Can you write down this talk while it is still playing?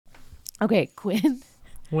Okay, Quinn.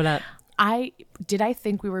 What up? I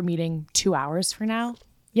think we were meeting 2 hours for now?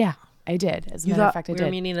 Yeah, I did. As a You matter of thought fact, I we did.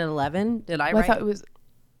 were meeting at 11? Did I Well, I write? thought it was,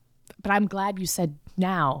 but I'm glad you said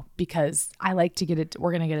now because I like to get it.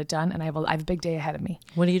 We're gonna get it done, and I have a big day ahead of me.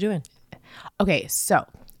 What are you doing? Okay, so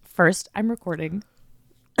first I'm recording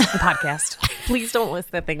the podcast. Please don't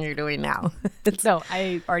list the thing you're doing now. No,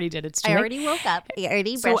 I already did. It's too I late. already woke up. I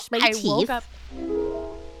already So brushed my I teeth. woke up.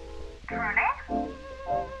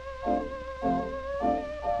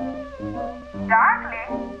 Darkly.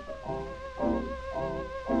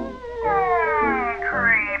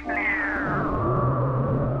 Creepy.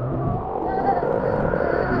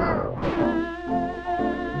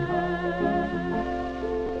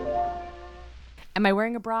 Am I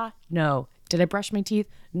wearing a bra? No. Did I brush my teeth?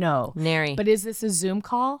 No. Nary. But is this a Zoom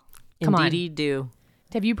call? Come Indeedy do. on.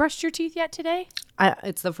 Have you brushed your teeth yet today?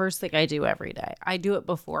 It's the first thing I do every day. I do it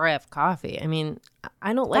before I have coffee. I mean,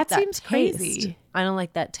 I don't like That that seems taste. crazy. I don't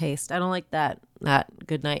like that taste. I don't like that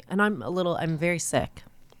good night. And I'm very sick.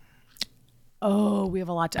 Oh, we have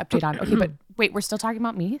a lot to update on. Okay, but wait, we're still talking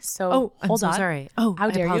about me. So Oh, I'm hold so on. sorry. Oh,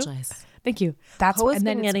 how dare I apologize. you? Thank you. That's Koa's and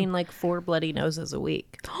then been it's- getting like 4 bloody noses a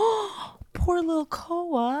week. poor little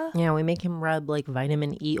Koa. Yeah, we make him rub like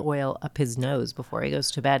vitamin E oil up his nose before he goes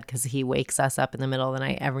to bed because he wakes us up in the middle of the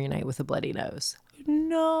night every night with a bloody nose.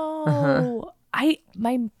 No.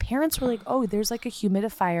 My parents were like, "Oh, there's like a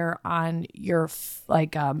humidifier on your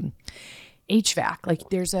HVAC. Like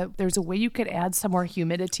there's a way you could add some more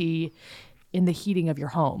humidity in the heating of your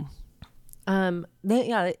home."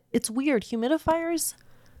 It's weird. Humidifiers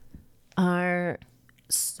are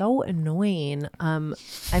so annoying. I'm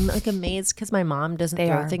like amazed because my mom doesn't They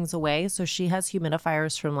throw are. things away, so she has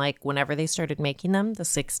humidifiers from like whenever they started making them, the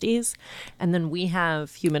 60s, and then we have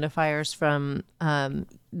humidifiers from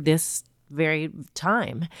this very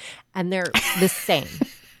time, and they're the same,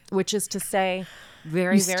 which is to say,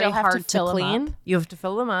 very You very still have to hard to fill 'em clean. up. You have to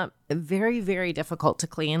fill them up. Very very difficult to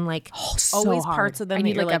clean. Like so always hard. parts of them I that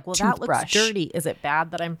need you're like a like, well, that looks toothbrush. dirty. Is it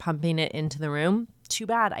bad that I'm pumping it into the room? Too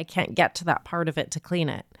bad I can't get to that part of it to clean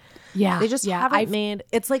it. Yeah. They just haven't I've- made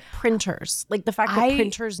it's like printers. Like the fact that I-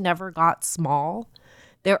 printers never got small.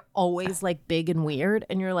 They're always like big and weird.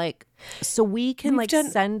 And you're like, so we can We've like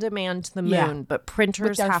done- send a man to the moon, Yeah. but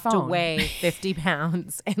printers With our have to phone. weigh 50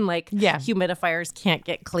 pounds and like Yeah. humidifiers can't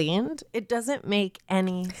get cleaned. It doesn't make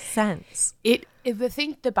any sense. The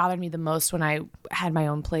thing that bothered me the most when I had my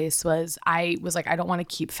own place was I was like, I don't want to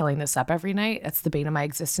keep filling this up every night. That's the bane of my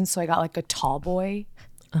existence. So I got like a tall boy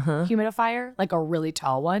humidifier, like a really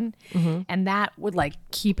tall one. And that would like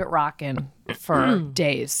keep it rocking for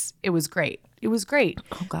days. It was great. It was great.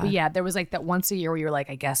 Oh, God. But yeah, there was like that once a year where you were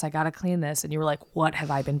like, I guess I got to clean this. And you were like, what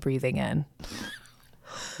have I been breathing in?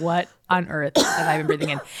 What on earth have I been breathing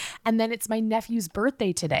in? And then it's my nephew's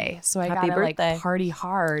birthday today. So I Happy got to like birthday. party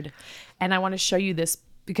hard. And I want to show you this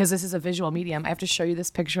because this is a visual medium. I have to show you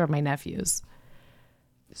this picture of my nephews.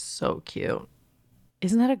 So cute.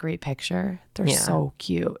 Isn't that a great picture? They're Yeah. so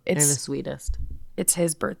cute. They're the It's sweetest. it's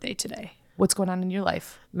his birthday today. What's going on in your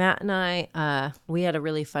life? Matt and I, we had a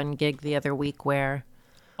really fun gig the other week where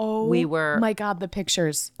Oh, we were my God, the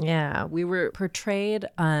pictures. Yeah, we were portrayed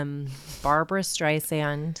Barbara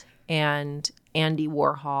Streisand and Andy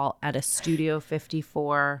Warhol at a Studio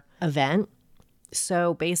 54 event.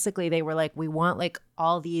 So basically they were like, we want like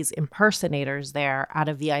all these impersonators there at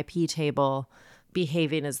a VIP table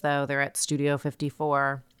behaving as though they're at Studio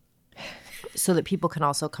 54 so that people can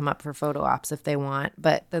also come up for photo ops if they want.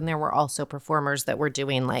 But then there were also performers that were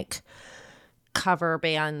doing like cover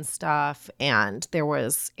band stuff, and there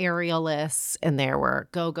was aerialists, and there were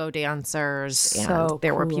go-go dancers, and So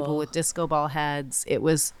there were cool. people with disco ball heads. It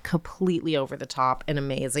was completely over the top and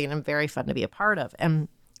amazing and very fun to be a part of. And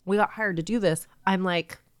we got hired to do this. I'm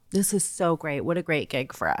like, this is so great. What a great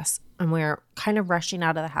gig for us. And we're kind of rushing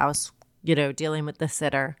out of the house, you know, dealing with the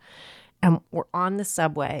sitter. And we're on the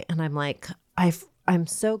subway, and I'm like, I'm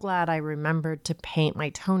so glad I remembered to paint my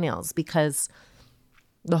toenails, because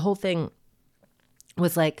the whole thing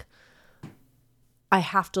was like, I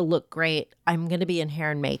have to look great. I'm going to be in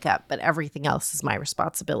hair and makeup, but everything else is my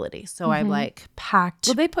responsibility. So I like packed.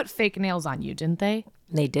 Well, they put fake nails on you, didn't they?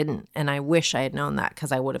 They didn't. And I wish I had known that,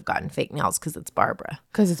 because I would have gotten fake nails, because it's Barbara.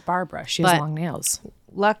 Because it's Barbara. She has But- long nails.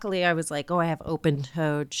 Luckily, I was like, oh, I have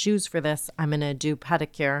open-toed shoes for this. I'm going to do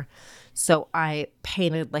pedicure. So I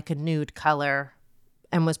painted like a nude color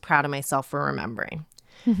and was proud of myself for remembering.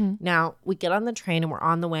 Now, we get on the train and we're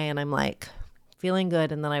on the way, and I'm like feeling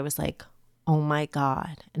good. And then I was like, oh my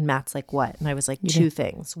God. And Matt's like, what? And I was like, two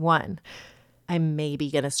things. One, I'm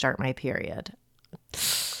maybe going to start my period.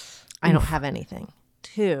 I don't have anything.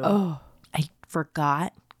 Two, I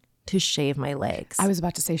forgot to shave my legs. I was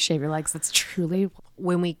about to say shave your legs. That's truly.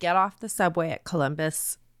 When we get off the subway at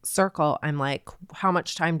Columbus Circle, I'm like, how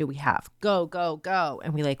much time do we have? Go, go, go.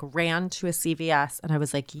 And we like ran to a CVS and I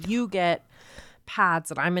was like, you get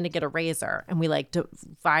pads and I'm going to get a razor. And we like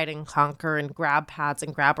divide and conquer and grab pads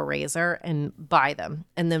and grab a razor and buy them.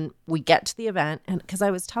 And then we get to the event, and because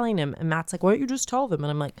I was telling him, and Matt's like, why don't you just tell them? And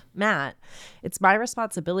I'm like, Matt, it's my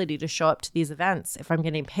responsibility to show up to these events if I'm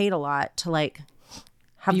getting paid a lot to like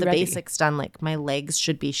have the basics done. Like my legs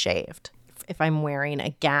should be shaved if I'm wearing a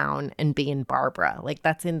gown and being Barbara. Like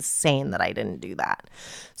that's insane that I didn't do that.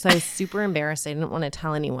 So I was super embarrassed. I didn't want to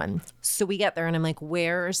tell anyone. So we get there and I'm like,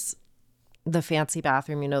 where's the fancy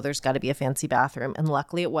bathroom? You know, there's got to be a fancy bathroom. And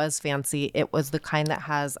luckily it was fancy. It was the kind that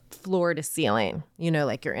has floor to ceiling, you know,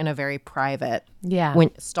 like you're in a very private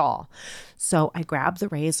stall. So I grab the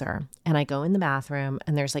razor and I go in the bathroom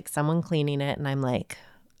and there's like someone cleaning it. And I'm like,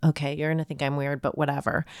 okay, you're going to think I'm weird, but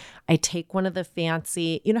whatever. I take one of the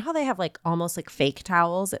fancy, you know how they have like almost like fake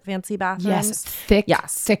towels at fancy bathrooms?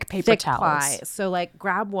 Yes, thick paper towels. Ply. So like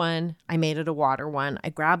grab one, I made it a water one. I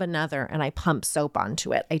grab another and I pump soap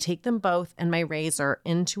onto it. I take them both and my razor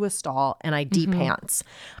into a stall and I de-pants.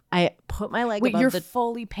 I put my leg above your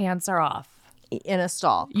fully pants are off. In a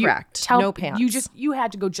stall, correct. No pants. You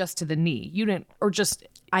had to go just to the knee. You didn't, or just.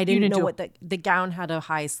 I didn't know what the gown had a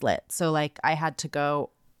high slit. So like I had to go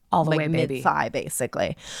all the like way mid-thigh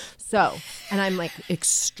basically. So, and I'm like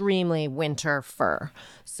extremely winter fur.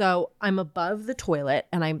 So I'm above the toilet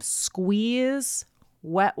and I squeeze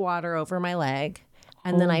wet water over my leg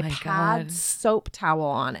and then I pad soap towel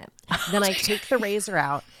on it. Then I take the razor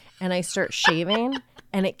out and I start shaving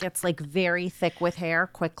and it gets like very thick with hair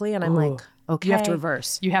quickly. And I'm like, okay. You have to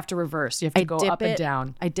reverse. You have to go up and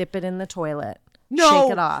down. I dip it in the toilet. No.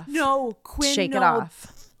 Shake it off. No, Quinn, Shake it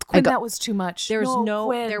off. Quinn, that was too much. There's not an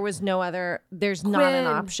Quinn.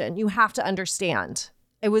 option. You have to understand.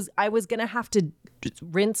 I was going to have to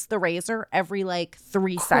rinse the razor every like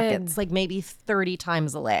 3 seconds, like maybe 30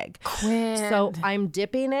 times a leg. Quinn. So I'm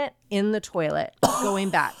dipping it in the toilet, going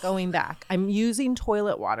back. I'm using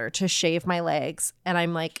toilet water to shave my legs and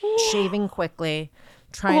I'm like shaving quickly,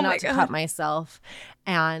 trying not to cut myself.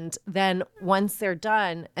 And then once they're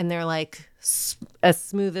done and they're like as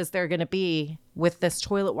smooth as they're going to be with this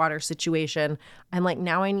toilet water situation, I'm like,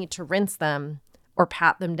 now I need to rinse them or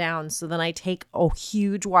pat them down. So then I take a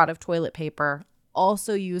huge wad of toilet paper,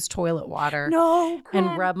 also use toilet water,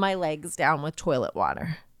 and rub my legs down with toilet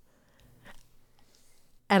water.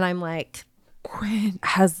 And I'm like, Quinn,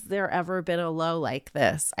 has there ever been a low like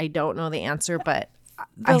this? I don't know the answer, but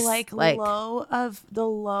the low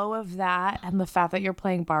of that and the fact that you're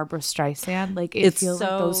playing Barbara Streisand, like it feels like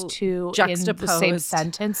those two juxtaposed. In the same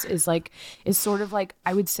sentence is sort of like,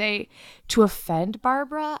 I would say, to offend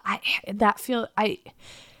Barbara. That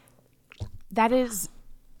is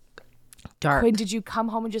dark. Quinn, did you come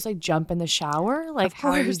home and just like jump in the shower? Like,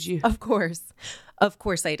 how did you? Of course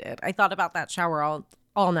I did. I thought about that shower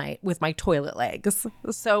all night with my toilet legs.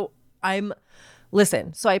 So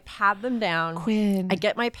so I pad them down. Quinn, I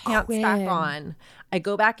get my pants back on. I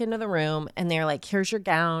go back into the room and they're like, here's your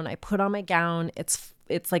gown. I put on my gown. It's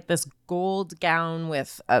like this gold gown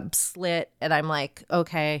with a slit. And I'm like,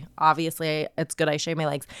 okay, obviously it's good I shave my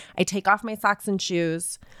legs. I take off my socks and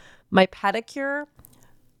shoes. My pedicure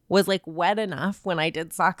was like wet enough when I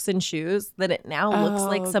did socks and shoes that it now looks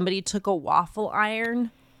like somebody took a waffle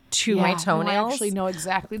iron to my toenails. No, I actually know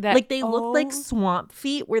exactly that. Like they looked like swamp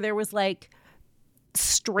feet where there was like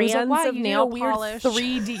strands of nail polish.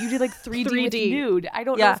 3D. You did like 3D with nude. I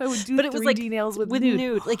don't know if I would do, but it was 3D like nails with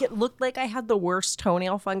nude. Like it looked like I had the worst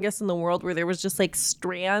toenail fungus in the world, where there was just like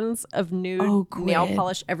strands of nude nail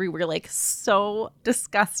polish everywhere, like so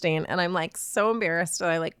disgusting. And I'm like so embarrassed. And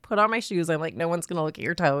I like put on my shoes. I'm like, no one's gonna look at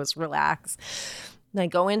your toes. Relax. And I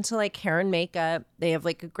go into like hair and makeup. They have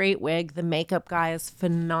like a great wig. The makeup guy is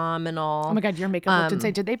phenomenal. Oh my God, your makeup looked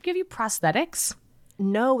insane. Did they give you prosthetics?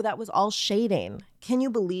 No, that was all shading. Can you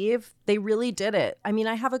believe they really did it? I mean,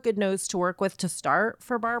 I have a good nose to work with to start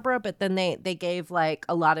for Barbara, but then they gave like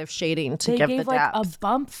a lot of shading to give the depth. They gave like a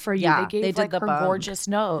bump for you. Yeah, they gave like her gorgeous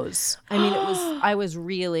nose. I mean, I was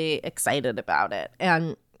really excited about it.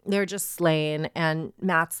 And they're just slaying. And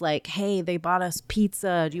Matt's like, hey, they bought us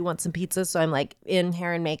pizza. Do you want some pizza? So I'm like in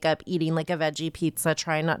hair and makeup, eating like a veggie pizza,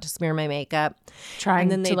 trying not to smear my makeup. Trying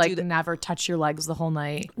to like never touch your legs the whole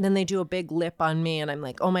night. Then they do a big lip on me. And I'm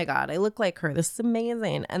like, oh my God, I look like her. This is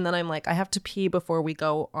amazing. And then I'm like, I have to pee before we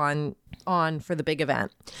go on for the big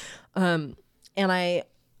event. And I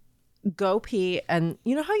go pee. And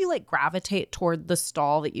you know how you like gravitate toward the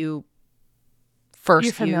stall that you first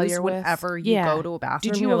You're familiar use with. whenever you go to a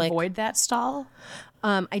bathroom. Did you You're like, avoid that stall?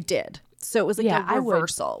 I did. So it was like Yeah, I a would.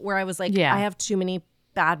 reversal where I was like, Yeah. I have too many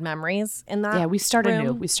bad memories in that. Yeah, we started room.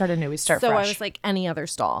 new. We start So fresh. I was like, any other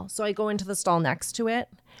stall. So I go into the stall next to it.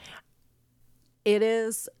 It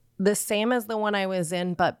is the same as the one I was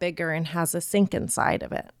in, but bigger and has a sink inside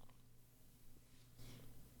of it.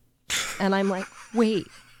 And I'm like, wait,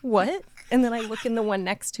 what? And then I look in the one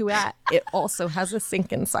next to it. It also has a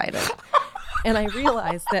sink inside it. And I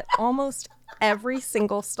realized that almost every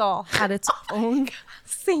single stall had its own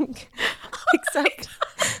sink, except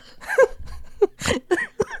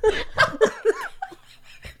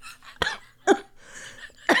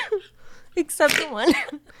except the one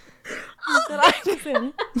that I was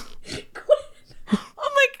in.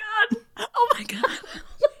 Oh my god! Oh my god!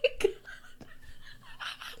 Oh my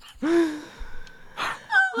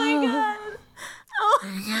god! Oh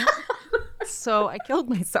my god! So I killed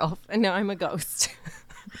myself, and now I'm a ghost.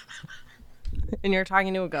 And you're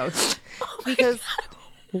talking to a ghost because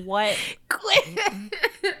what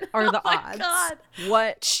are the odds? God.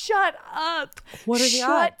 What? Shut up! What are the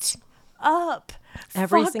odds? Shut up!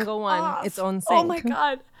 Every Fuck single one, off. its own Oh sink. my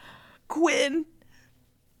god, Quinn!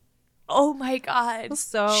 Oh my god!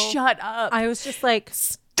 So shut up! I was just like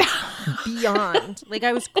beyond. Like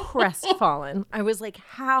I was crestfallen. I was like,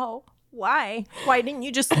 how? Why? Why didn't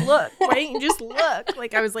you just look? Why didn't you just look?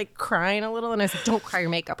 Like I was like crying a little, and I was like, don't cry your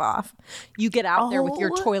makeup off. You get out there with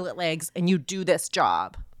your Oh. toilet legs and you do this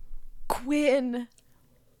job. Quinn!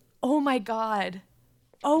 Oh my god!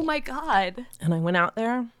 Oh my god! And I went out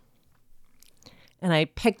there and I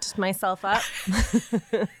picked myself up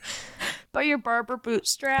By your barber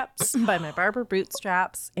bootstraps. by my barber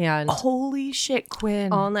bootstraps and Holy shit,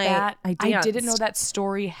 Quinn! All night, I didn't know danced. that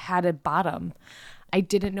story had a bottom. I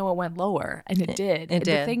didn't know it went lower, and it did. It The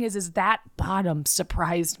did. thing is that bottom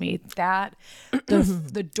surprised me. That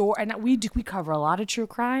the door, and we cover a lot of true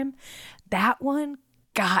crime. That one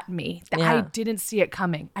got me. I Yeah. didn't see it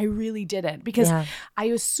coming. I really didn't, because Yeah. I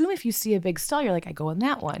assume if you see a big stall, you're like, I go in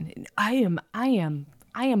that one. And I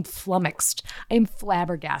am flummoxed. I am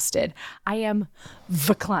flabbergasted. I am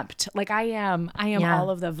verklempt. Like I am Yeah. all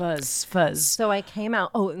of the fuzz. so I came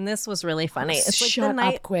out. Oh, and this was really funny. It's like Shut the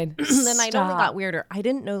night, up, Quinn. the night only Stop. got weirder. I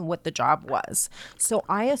didn't know what the job was. So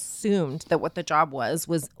I assumed that what the job was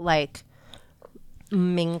like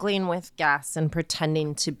mingling with guests and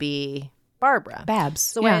pretending to be Barbara. Babs.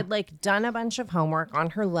 So I had like done a bunch of homework on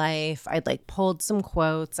her life. I'd like pulled some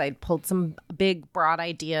quotes. I'd pulled some big broad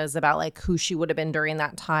ideas about like who she would have been during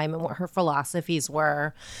that time and what her philosophies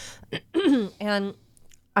were. And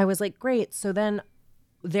I was like, great. So then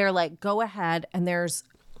they're like, go ahead. And there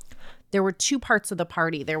were two parts of the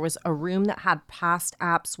party. There was a room that had past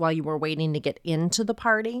apps while you were waiting to get into the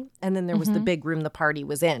party. And then there was the big room the party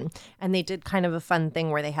was in. And they did kind of a fun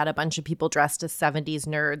thing where they had a bunch of people dressed as 70s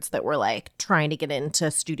nerds that were like trying to get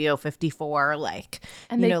into Studio 54, like,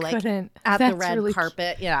 And you they know, like couldn't. at the That's red really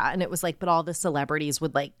carpet. Yeah. And it was like, but all the celebrities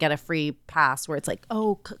would like get a free pass where it's like,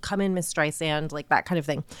 oh, come in, Miss Streisand, like that kind of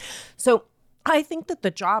thing. So I think that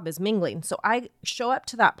the job is mingling. So I show up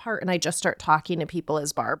to that part and I just start talking to people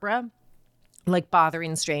as Barbara, like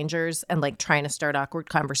bothering strangers and like trying to start awkward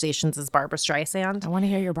conversations as Barbara Streisand. I want to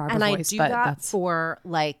hear your Barbara And I voice, do but that that's for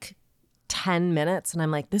like 10 minutes. And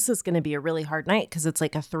I'm like, this is going to be a really hard night because it's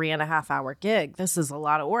like a 3.5 hour gig. This is a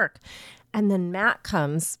lot of work. And then Matt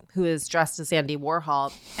comes, who is dressed as Andy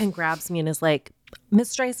Warhol, and grabs me and is like,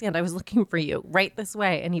 Miss Streisand, I was looking for you right this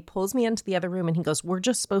way. And he pulls me into the other room and he goes, we're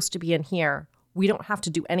just supposed to be in here. We don't have to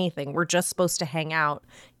do anything. We're just supposed to hang out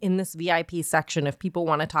in this VIP section. If people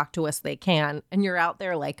want to talk to us, they can. And you're out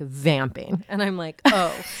there like vamping. And I'm like,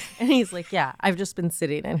 oh. And he's like, yeah, I've just been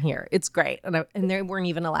sitting in here. It's great. And they weren't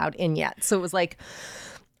even allowed in yet. So it was like,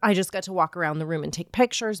 I just got to walk around the room and take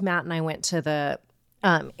pictures. Matt and I went to the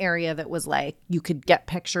area that was like, you could get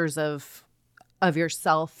pictures of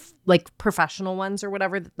yourself, like professional ones or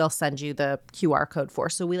whatever, that they'll send you the QR code for.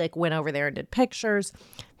 So we like went over there and did pictures.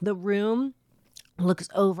 The room looks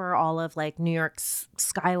over all of like New York's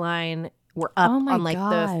skyline. We're up Oh my on like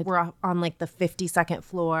God. we're up on like the 52nd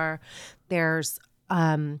floor. There's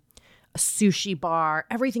a sushi bar,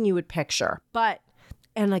 everything you would picture,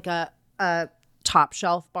 and like a top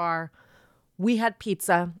shelf bar. We had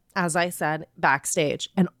pizza, as I said, backstage.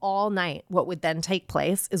 And all night, what would then take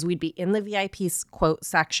place is we'd be in the VIP quote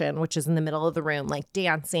section, which is in the middle of the room, like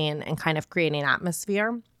dancing and kind of creating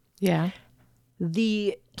atmosphere. yeah.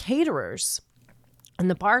 The caterers and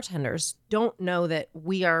the bartenders don't know that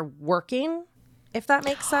we are working, if that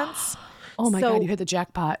makes sense. Oh my So- god, you hit the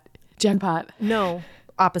jackpot. Jackpot. No,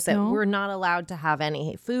 Opposite. No? We're not allowed to have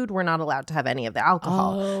any food. We're not allowed to have any of the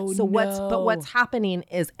alcohol. Oh, so no. what's happening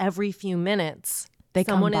is every few minutes, They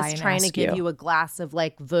come someone by is and trying to ask give you. you a glass of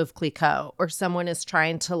like Veuve Clicquot, or someone is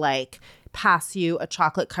trying to like pass you a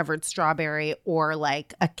chocolate covered strawberry or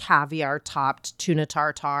like a caviar topped tuna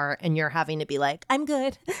tartare, and you're having to be like, I'm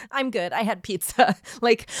good. I had pizza.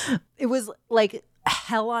 Like, it was like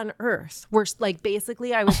hell on earth. Where like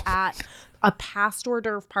basically I was at a past hors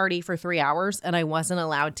d'oeuvre party for 3 hours and I wasn't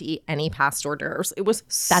allowed to eat any past hors d'oeuvres. It was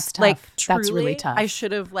That's like tough. That's really truly, tough. I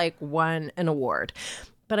should have like won an award.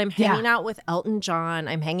 But I'm hanging out with Elton John.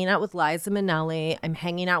 I'm hanging out with Liza Minnelli. I'm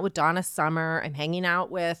hanging out with Donna Summer. I'm hanging out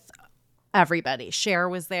with everybody. Cher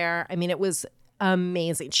was there. I mean, it was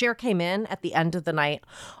amazing. Cher came in at the end of the night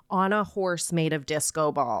on a horse made of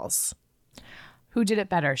disco balls. Who did it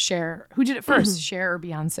better? Cher. Who did it first? Cher or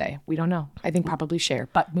Beyonce? We don't know. I think probably Cher,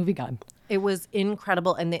 but moving on. It was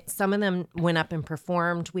incredible. And some of them went up and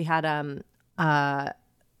performed. We had,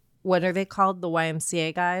 what are they called? The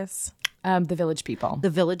YMCA guys? The Village People.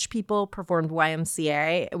 The Village People performed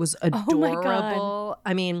YMCA. It was Oh my adorable.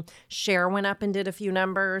 I mean, Cher went up and did a few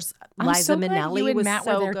numbers. I'm Liza so glad Minnelli you and was Matt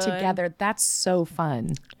so were there good. together. That's so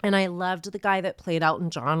fun. And I loved the guy that played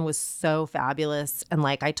Elton John was so fabulous. And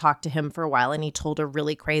like I talked to him for a while and he told a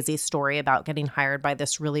really crazy story about getting hired by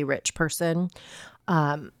this really rich person.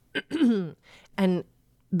 And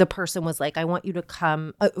the person was like, I want you to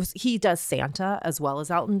come. He does Santa as well as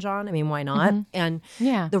Elton John. I mean, why not? And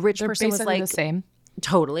Yeah. the rich They're person was basically like, the same.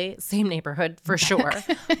 totally same neighborhood for sure.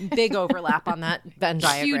 Big overlap on that Venn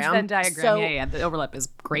diagram. Huge Venn diagram. So yeah. The overlap is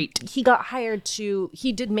great. he got hired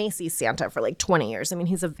he did Macy's Santa for like 20 years. I mean,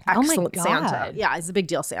 he's an Oh my excellent Santa. God. Yeah, he's a big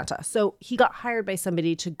deal Santa. So he got hired by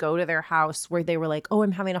somebody to go to their house where they were like, oh,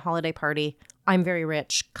 I'm having a holiday party. I'm very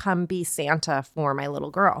rich. Come be Santa for my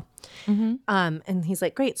little girl. And he's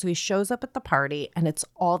like, great. So he shows up at the party and it's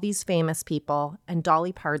all these famous people and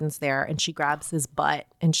Dolly Parton's there and she grabs his butt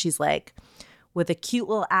and she's like, with a cute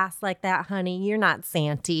little ass like that, honey, you're not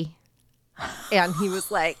Santy. And he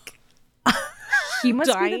was like, He must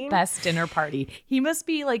be the dying. best dinner party. He must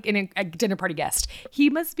be like a dinner party guest.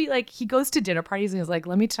 He must be like, he goes to dinner parties and he's like,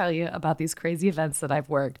 let me tell you about these crazy events that I've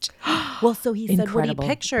worked. well, so he said what Incredible. he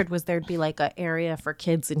pictured was there'd be like an area for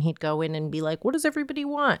kids and he'd go in and be like, what does everybody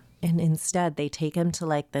want? And instead they take him to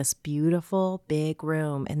like this beautiful big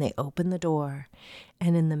room and they open the door.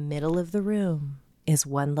 And in the middle of the room is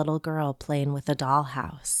one little girl playing with a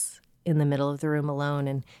dollhouse in the middle of the room alone.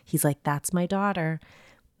 And he's like, that's my daughter.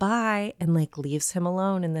 Bye. And like leaves him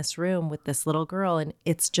alone in this room with this little girl. And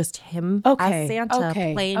it's just him Okay, as Santa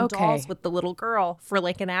okay, playing okay. dolls with the little girl for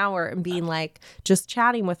like an hour and being like, just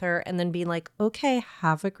chatting with her and then being like, okay,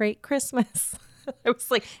 have a great Christmas. I was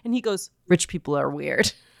like, and he goes, rich people are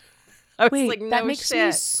weird. I was Wait, like, no that makes me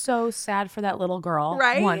shit. so sad for that little girl.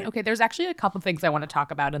 Right? One, okay, there's actually a couple things I want to talk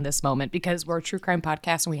about in this moment because we're a true crime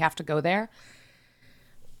podcast and we have to go there.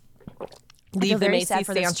 Leave the very sad Macy's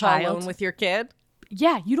for this Santa alone child. with your kid.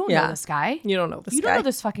 Yeah, you don't Yeah. know this guy. You don't know this You guy. don't know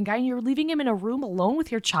this fucking guy and you're leaving him in a room alone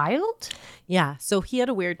with your child? Yeah. So he had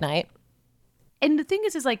a weird night. And the thing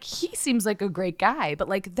is like, he seems like a great guy, but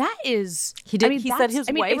like that is, He did. I mean, he said that's- his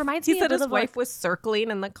I mean, wife. it reminds he me said a his little wife of, was circling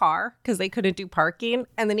in the car because they couldn't do parking,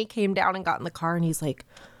 and then he came down and got in the car, and he's like,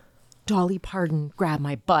 "Dolly Parton grabbed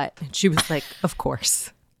my butt," and she was like, "Of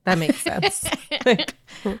course, that makes sense." Like,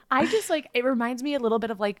 I just like, it reminds me a little bit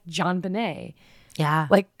of like John Bonet. yeah,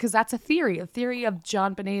 Like, because that's a theory of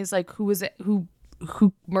John Bonet's like, who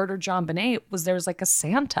murdered John Bonet was there's like a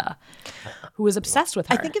Santa who was obsessed with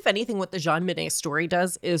her. I think if anything, what the Jean Monnet story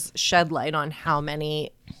does is shed light on how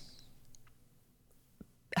many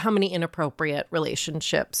inappropriate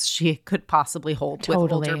relationships she could possibly hold with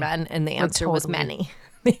Totally. older men, and the answer was totally. many.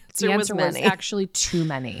 the answer was actually too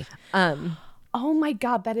many. Um, Oh my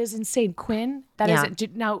God, that is insane. Quinn, that is Yeah.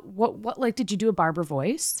 it. Now, what like, did you do a Barbara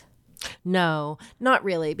voice? No, not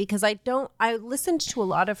really, because I listened to a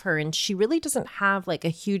lot of her and she really doesn't have like a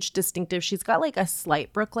huge distinctive. She's got like a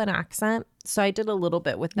slight Brooklyn accent. So I did a little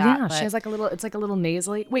bit with that. Yeah, but she has like it's like a little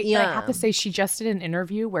nasally. Wait, but I have to say, she just did an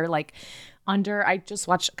interview where like I just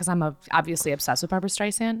watched, because I'm obviously obsessed with Barbara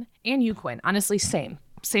Streisand and you, Quinn. Honestly, same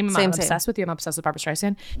amount. I'm obsessed with you. I'm obsessed with Barbara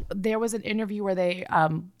Streisand. There was an interview where they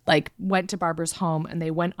like went to Barbara's home and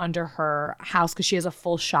they went under her house because she has a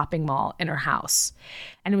full shopping mall in her house,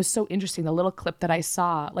 and it was so interesting. The little clip that I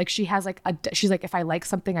saw, like she has like she's like, if I like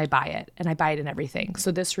something, I buy it, and I buy it in everything.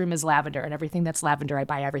 So this room is lavender, and everything that's lavender, I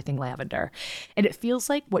buy everything lavender. And it feels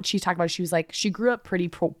like what she talked about. She was like, she grew up pretty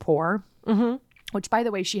poor. which, by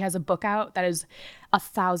the way, she has a book out that is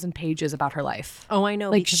 1,000 pages about her life. Oh, I know.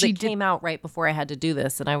 Like, because she it came out right before I had to do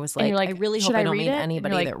this. And I was like, you're like, I really should hope I don't read meet it? And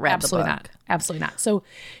anybody you're that read the book. absolutely not. Absolutely not. So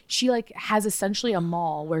she like has essentially a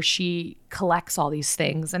mall where she collects all these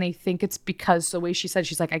things. And I think it's because the way she said,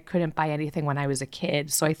 she's like, I couldn't buy anything when I was a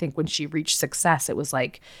kid. So I think when she reached success, it was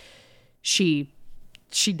like she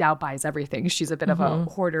now buys everything. She's a bit of a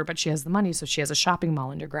hoarder, but she has the money. So she has a shopping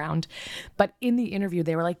mall underground. But in the interview,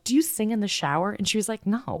 they were like, do you sing in the shower? And she was like,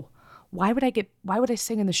 no. Why would I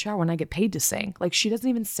sing in the shower when I get paid to sing? Like, she doesn't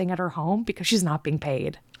even sing at her home because she's not being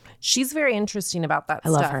paid. She's very interesting about that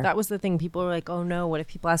stuff. love her. That was the thing. People were like, oh no, what if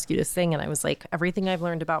people ask you to sing? And I was like, everything I've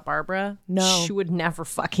learned about Barbara, No. she would never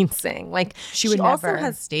fucking sing. Like, she would also never.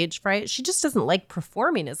 has stage fright. She just doesn't like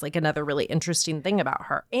performing is like another really interesting thing about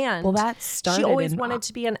her. And Well, that she started always in- wanted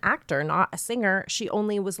to be an actor, not a singer. She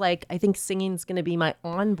only was like, I think singing's going to be my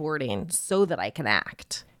onboarding so that I can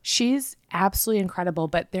act. She's absolutely incredible,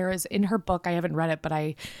 but there is in her book, I haven't read it, but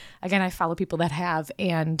I follow people that have.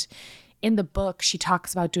 And in the book, she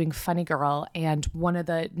talks about doing Funny Girl. And one of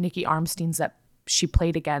the Nikki Armsteins that she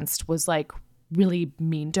played against was like really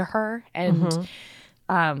mean to her. And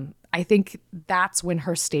I think that's when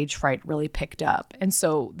her stage fright really picked up. And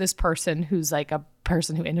so this person who's like a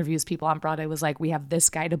person who interviews people on Broadway was like, we have this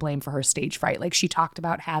guy to blame for her stage fright. Like she talked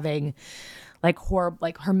about having like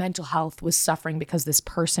her mental health was suffering because this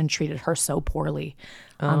person treated her so poorly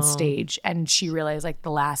on stage. And she realized like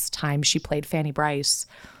the last time she played Fanny Bryce,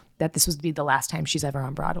 that this would be the last time she's ever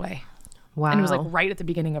on Broadway. Wow. And it was like right at the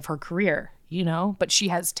beginning of her career, you know, but she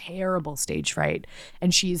has terrible stage fright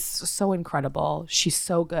and she's so incredible. She's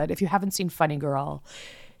so good. If you haven't seen Funny Girl,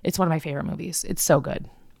 it's one of my favorite movies. It's so good.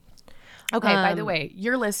 Okay. By the way,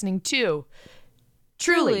 you're listening to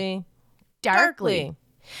Truly Darkly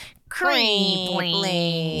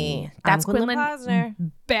Creeply. That's I'm Quinlan Quinlan Posner.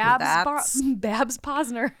 Babs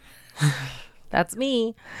Posner. That's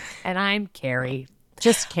me. And I'm Carrie.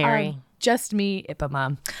 Just Carrie. Just me,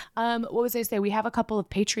 Ipama. What was I say? We have a couple of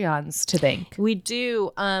Patreons to thank. We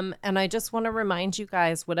do. And I just want to remind you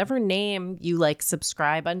guys, whatever name you like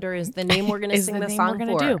subscribe under is the name we're going to Is sing the the name song we're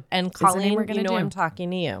gonna for. do. And Is the name Colleen, we're gonna you know do. I'm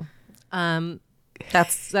talking to you.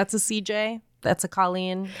 That's a CJ. That's a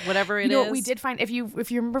Colleen. Whatever it is. You know what we did find, if you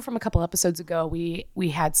remember from a couple episodes ago, we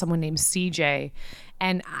had someone named CJ,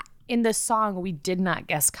 and in the song we did not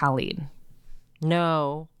guess Colleen.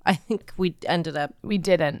 No, I think we ended up We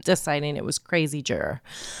didn't. deciding it was Crazy Juror.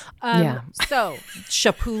 Yeah. So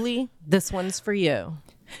Shapuli, this one's for you.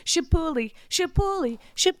 Shapuli, Shapuli,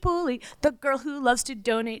 Shapuli, the girl who loves to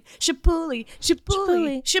donate. Shapuli,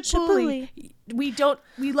 Shapuli, Shapuli.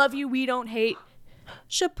 We love you, we don't hate.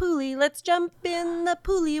 Shapuli, let's jump in the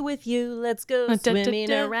poolie with you. Let's go swimming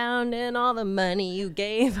around in all the money you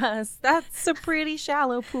gave us. That's a pretty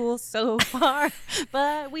shallow pool so far,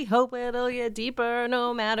 but we hope it'll get deeper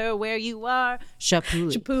no matter where you are.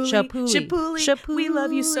 Shapuli, Shapuli, Shapuli, Shapuli, we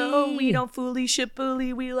love you so we don't foolie.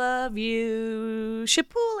 Shapuli, we love you.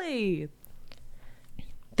 Shapuli.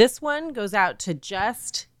 This one goes out to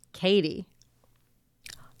just Katie.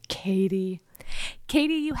 Katie,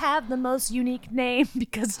 you have the most unique name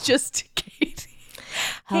because just Katie.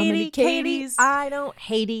 How many Katies? I don't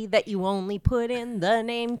hatey that you only put in the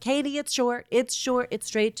name Katie. It's short, it's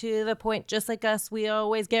straight to the point. Just like us, we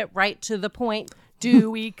always get right to the point. Do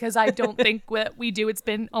we? Because I don't think what we do. It's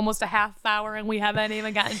been almost a half hour and we haven't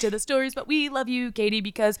even gotten to the stories. But we love you, Katie,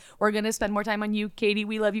 because we're going to spend more time on you, Katie.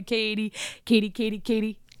 We love you, Katie. Katie.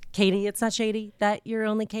 Katie, it's not shady that you're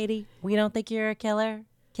only Katie. We don't think you're a killer,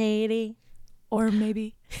 Katie. Or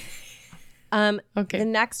maybe. Okay. The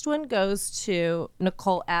next one goes to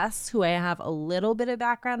Nicole S., who I have a little bit of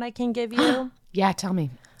background I can give you. Yeah, tell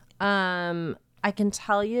me. I can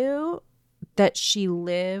tell you that she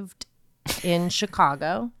lived in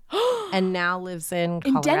Chicago and now lives in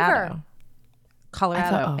Colorado. Denver.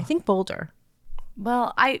 Colorado. I think Boulder.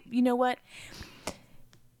 Well, you know what?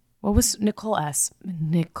 What was Nicole S?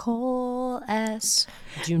 Nicole S.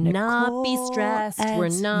 Do not be Nicole stressed. S. We're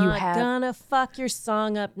You not have- gonna fuck your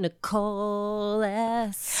song up, Nicole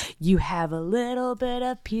S. You have a little bit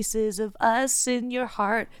of pieces of us in your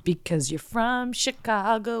heart because you're from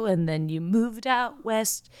Chicago and then you moved out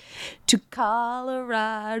west to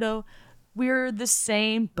Colorado. we're the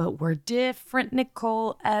same, but we're different.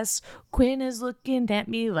 Nicole S. Quinn is looking at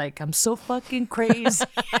me like I'm so fucking crazy.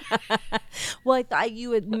 Well, I thought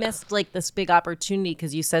you had missed like this big opportunity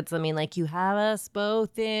because you said something like, you have us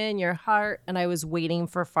both in your heart. And I was waiting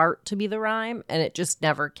for fart to be the rhyme and it just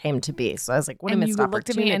never came to be. So I was like, what a And missed you looked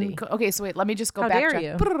at me opportunity. and okay, so wait, let me just go How back. dare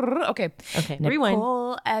you? Okay. Okay, rewind.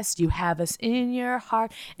 Nicole S., you have us in your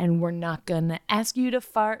heart, and we're not gonna ask you to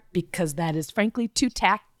fart because that is frankly too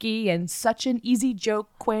tacky and such an easy joke.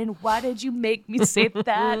 Quinn, why did you make me say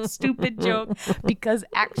that stupid joke? Because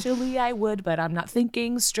actually I would, but I'm not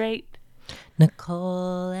thinking straight.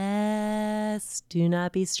 Nicole S., do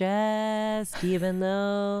not be stressed, even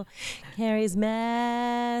though Carrie's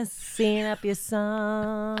messing up your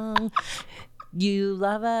song. You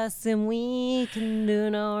love us and we can do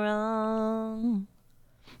no wrong.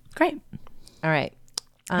 Great. All right.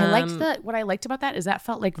 I liked what I liked about that is that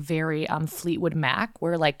felt like very Fleetwood Mac,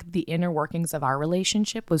 where like the inner workings of our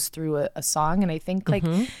relationship was through a song, and I think like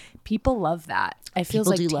people love that. I feel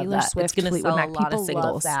People like do love Taylor that. It's Swift, gonna Fleetwood sell a Mac, lot of people love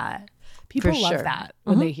singles. that. People For love sure. that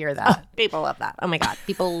when they hear that. People love that. Oh my God.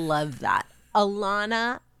 People love that.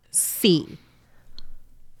 Alana C.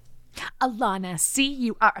 Alana C.,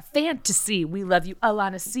 you are a fantasy. We love you,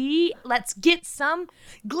 Alana C. Let's get some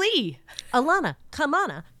glee. Alana, come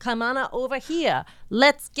on over here.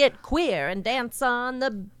 Let's get queer and dance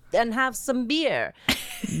and have some beer.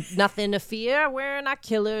 Nothing to fear. We're not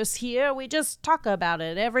killers here. We just talk about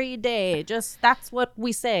it every day. Just that's what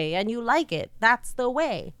we say, and you like it. That's the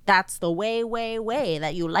way. That's the way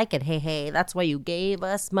that you like it. Hey. That's why you gave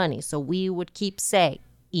us money, so we would keep saying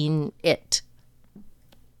it.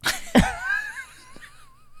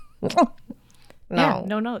 No. Yeah,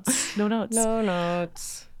 no notes. No notes. No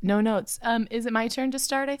notes. No notes. Is it my turn to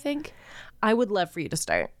start, I think? I would love for you to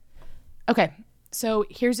start. Okay. So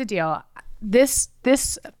here's the deal. This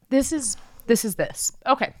is this.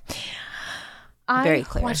 Okay. Very I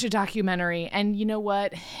clear. watched a documentary, and you know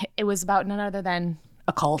what? It was about none other than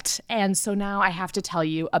a cult. And so now I have to tell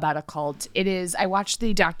you about a cult. I watched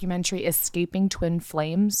the documentary Escaping Twin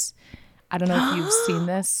Flames. I don't know if you've seen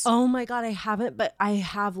this. Oh my God, I haven't, but I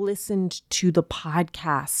have listened to the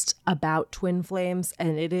podcast about Twin Flames,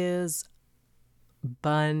 and it is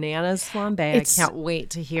bananas flambe. I can't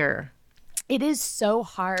wait to hear. It is so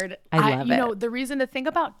hard. I love You it. know, the thing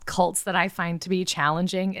about cults that I find to be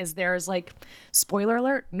challenging is there's like, spoiler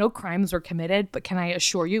alert, no crimes were committed, but can I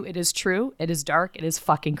assure you it is true, it is dark, it is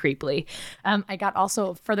fucking creepy. I got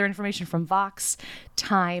also further information from Vox,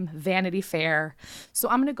 Time, Vanity Fair. So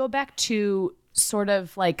I'm going to go back to sort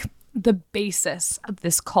of like the basis of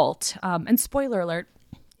this cult. And spoiler alert,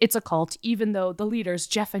 it's a cult, even though the leaders,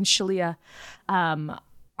 Jeff and Shalia,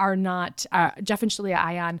 are not Jeff and Shalia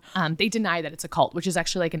Ayan. They deny that it's a cult, which is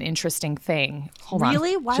actually like an interesting thing. Hold on.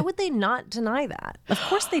 Really? Why would they not deny that? Of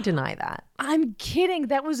course they deny that. I'm kidding.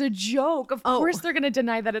 That was a joke. Of course they're going to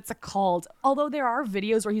deny that it's a cult. Although there are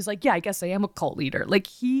videos where he's like, yeah, I guess I am a cult leader. Like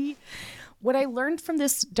what I learned from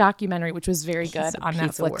this documentary, which was very good on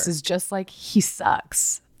Netflix, is just like he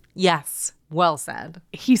sucks. Yes. Well said.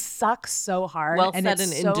 He sucks so hard. Well said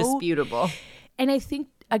and indisputable. And I think,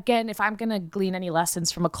 again, if I'm going to glean any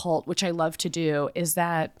lessons from a cult, which I love to do, is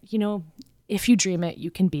that, you know, if you dream it, you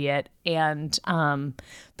can be it. And the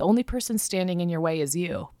only person standing in your way is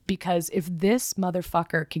you. Because if this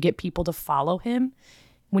motherfucker could get people to follow him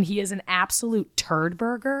when he is an absolute turd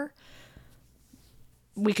burger,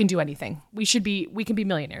 we can do anything. We can be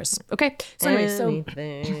millionaires. Okay. So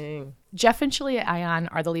anyway, Jeff and Shalia Ayan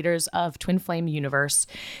are the leaders of Twin Flame Universe,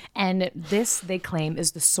 and this, they claim,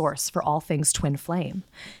 is the source for all things Twin Flame.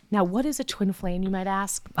 Now, what is a Twin Flame, you might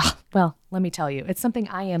ask? Well, let me tell you. It's something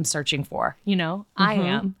I am searching for, you know? I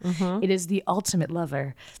am. It is the ultimate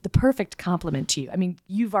lover, the perfect complement to you. I mean,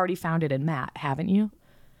 you've already found it in Matt, haven't you?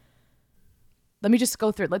 Let me just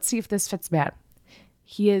go through it. Let's see if this fits Matt.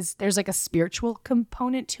 There's like a spiritual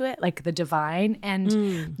component to it, like the divine,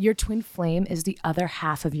 and your twin flame is the other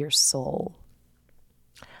half of your soul.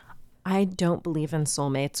 I don't believe in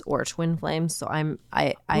soulmates or twin flames, so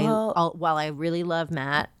while I really love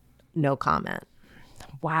Matt, no comment.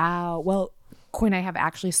 Wow. Well, Quinn, I have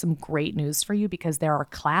actually some great news for you because there are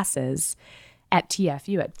classes at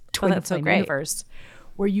TFU at Twin Flame Universe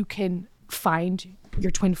where you can find your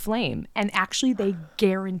twin flame, and actually they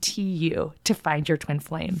guarantee you to find your twin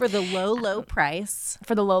flame for the low price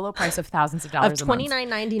of thousands of dollars of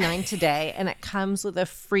 $29.99 today, and it comes with a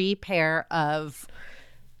free pair of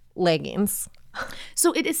leggings.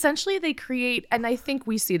 So it essentially, they create, and I think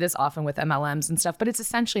we see this often with MLMs and stuff, but it's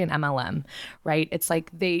essentially an MLM, right? It's like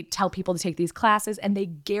they tell people to take these classes and they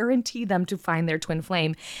guarantee them to find their twin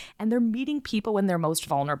flame, and they're meeting people when they're most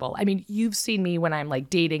vulnerable. I mean, you've seen me when I'm like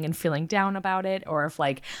dating and feeling down about it, or if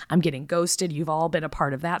like I'm getting ghosted. You've all been a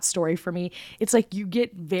part of that story for me. It's like you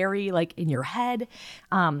get very like in your head.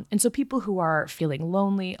 And so people who are feeling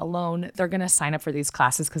lonely, alone, they're going to sign up for these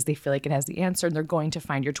classes because they feel like it has the answer, and they're going to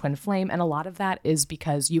find your twin flame. And a lot of that is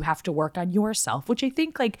because you have to work on yourself, which I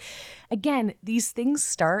think, like, again, these things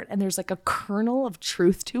start and there's like a kernel of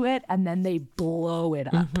truth to it, and then they blow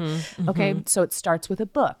it up. Okay. So it starts with a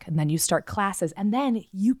book, and then you start classes, and then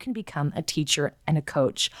you can become a teacher and a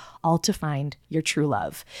coach, all to find your true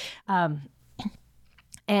love.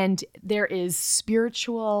 And there is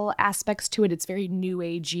spiritual aspects to it. It's very new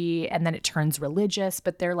agey, and then it turns religious,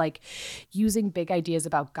 but they're like using big ideas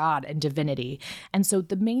about God and divinity. And so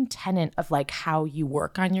the main tenet of like how you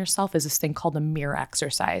work on yourself is this thing called the mirror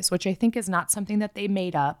exercise, which I think is not something that they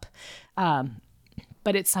made up,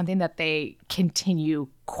 but it's something that they continue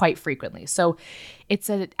quite frequently. So it's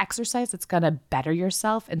an exercise that's going to better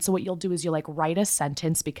yourself. And so what you'll do is you'll like write a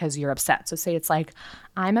sentence because you're upset. So say it's like,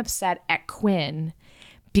 I'm upset at Quinn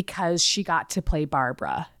because she got to play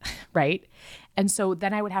Barbara, right? And so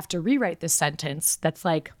then I would have to rewrite this sentence that's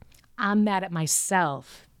like, I'm mad at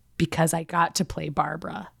myself because I got to play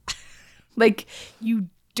Barbara. Like, you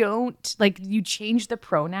don't, like, you change the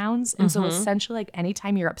pronouns. And so essentially, like,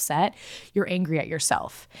 anytime you're upset, you're angry at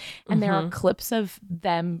yourself. And there are clips of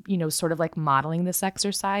them, you know, sort of like modeling this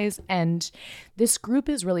exercise. And this group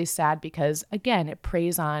is really sad because, again, it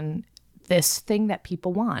preys on this thing that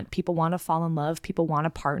people want. People want to fall in love. People want a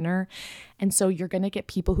partner. And so you're going to get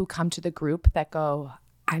people who come to the group that go,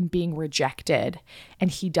 I'm being rejected and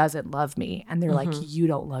he doesn't love me. And they're like, you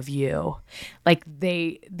don't love you. Like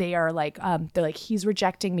they are like, they're like, he's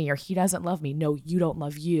rejecting me, or he doesn't love me. No, you don't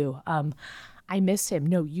love you. I miss him.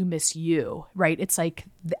 No, you miss you. Right. It's like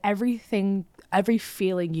everything, every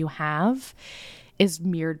feeling you have is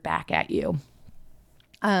mirrored back at you.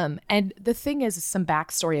 And the thing is, some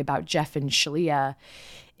backstory about Jeff and Shalia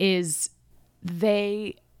is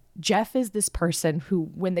Jeff is this person who,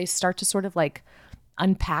 when they start to sort of like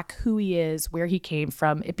unpack who he is, where he came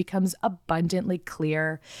from, it becomes abundantly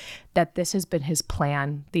clear that this has been his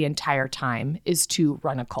plan the entire time, is to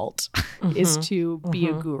run a cult, is to be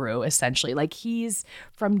a guru, essentially. Like, he's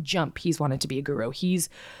from jump, he's wanted to be a guru.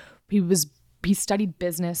 He studied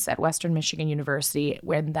business at Western Michigan University,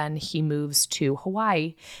 when then he moves to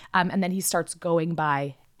Hawaii. And then he starts going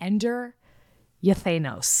by Ender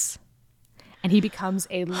Yathenos. And he becomes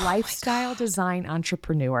a lifestyle design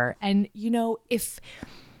entrepreneur. And, you know, it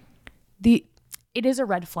is a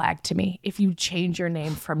red flag to me if you change your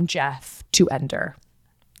name from Jeff to Ender.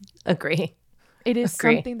 Agree. It is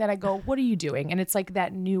something that I go, what are you doing? And it's like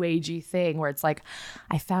that new agey thing where it's like,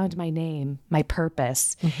 I found my name, my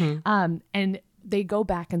purpose. And they go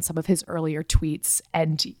back in some of his earlier tweets,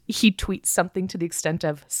 and he tweets something to the extent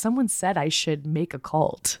of, someone said I should make a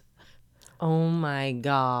cult. Oh my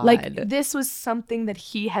God. Like, this was something that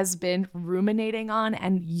he has been ruminating on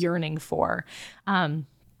and yearning for.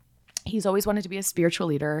 He's always wanted to be a spiritual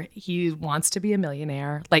leader. He wants to be a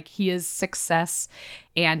millionaire. Like, he is success,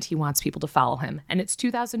 and he wants people to follow him. And it's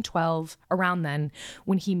 2012, around then,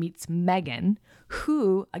 when he meets Megan,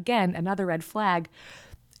 who, again, another red flag,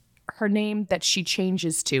 her name that she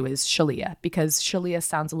changes to is Shalia, because Shalia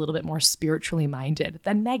sounds a little bit more spiritually minded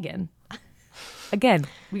than Megan. Again,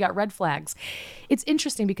 we got red flags. It's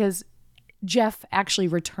interesting because Jeff actually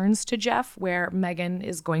returns to Jeff, where Megan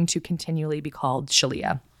is going to continually be called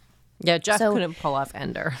Shalia. Yeah, Jeff couldn't pull off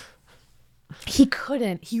Ender. He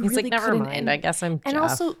couldn't. He's really like, never couldn't. mind. I guess I'm Jeff. And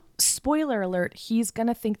also, spoiler alert, he's going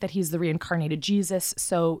to think that he's the reincarnated Jesus.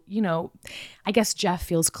 So, you know, I guess Jeff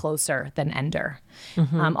feels closer than Ender.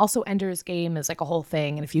 Also, Ender's Game is like a whole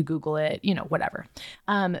thing. And if you Google it, you know, whatever.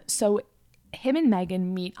 So him and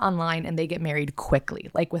Megan meet online, and they get married quickly.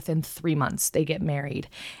 Like, within 3 months, they get married.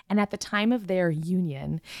 And at the time of their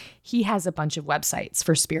union, he has a bunch of websites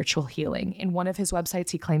for spiritual healing. In one of his websites,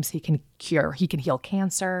 he claims he can heal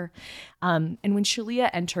cancer. And when Shalia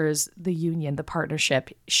enters the union, the partnership,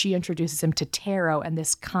 she introduces him to tarot and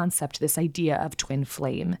this concept, this idea of twin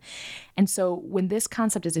flame. And so when this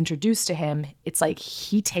concept is introduced to him, it's like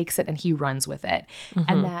he takes it and he runs with it.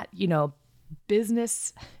 And that, you know,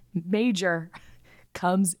 business major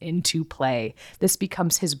comes into play. This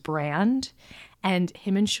becomes his brand, and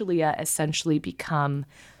him and Shalia essentially become,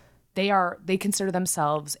 they consider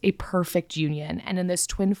themselves a perfect union. And in this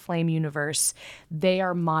twin flame universe, they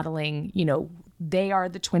are modeling, you know, they are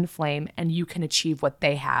the twin flame, and you can achieve what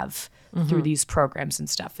they have through these programs and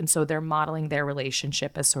stuff. And so they're modeling their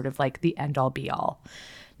relationship as sort of like the end all be all.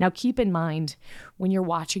 Now, keep in mind, when you're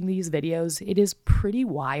watching these videos, it is pretty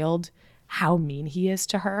wild how mean he is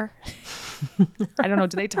to her. I don't know.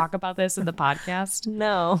 Do they talk about this in the podcast?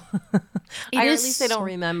 No. At least I don't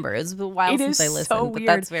remember. It's been a while since I listened, so but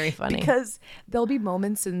that's very funny. Because there'll be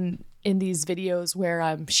moments in these videos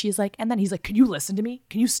where she's like, and then he's like, can you listen to me?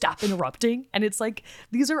 Can you stop interrupting? And it's like,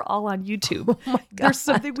 these are all on YouTube. Oh my God. There's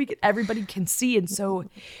something everybody can see. And so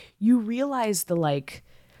you realize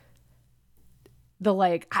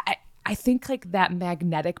I think like that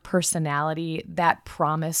magnetic personality, that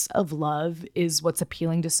promise of love is what's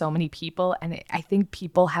appealing to so many people. And I think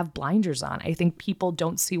people have blinders on. I think people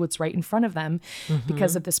don't see what's right in front of them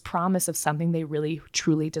because of this promise of something they really,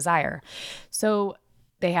 truly desire. So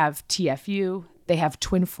they have TFU, they have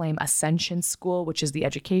Twin Flame Ascension School, which is the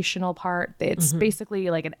educational part. It's basically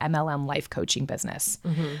like an MLM life coaching business.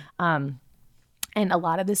 And a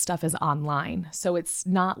lot of this stuff is online. So it's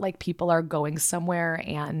not like people are going somewhere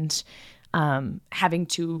and having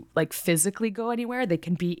to like physically go anywhere. They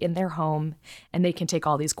can be in their home and they can take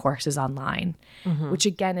all these courses online, which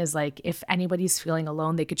again is like, if anybody's feeling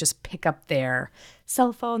alone, they could just pick up their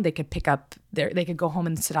cell phone. They could they could go home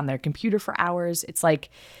and sit on their computer for hours. It's like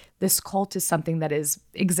this cult is something that is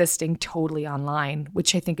existing totally online,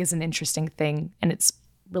 which I think is an interesting thing. And it's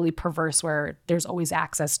really perverse where there's always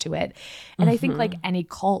access to it. And I think like any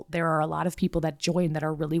cult, there are a lot of people that join that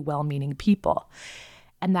are really well-meaning people.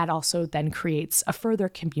 And that also then creates a further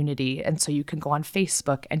community. And so you can go on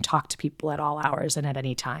Facebook and talk to people at all hours and at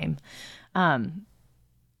any time.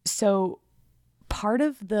 So part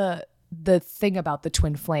of the thing about the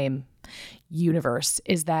Twin Flame universe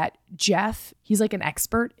is that Jeff, he's like an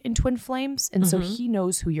expert in twin flames. And so he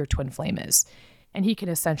knows who your twin flame is. And he can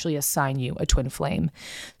essentially assign you a twin flame.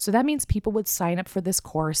 So that means people would sign up for this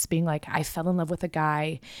course being like, I fell in love with a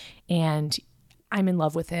guy and I'm in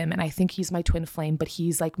love with him and I think he's my twin flame, but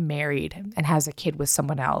he's like married and has a kid with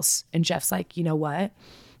someone else. And Jeff's like, you know what?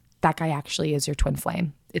 That guy actually is your twin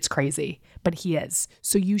flame. It's crazy, but he is.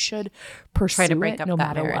 So you should pursue try to break up no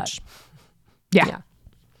that matter marriage. What. Yeah.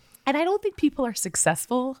 And I don't think people are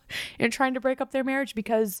successful in trying to break up their marriage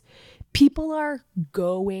because people are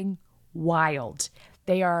going wild.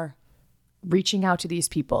 They are reaching out to these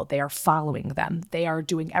people. They are following them. They are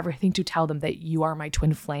doing everything to tell them that you are my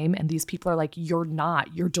twin flame. And these people are like, you're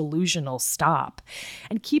not. You're delusional. Stop.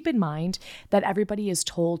 And keep in mind that everybody is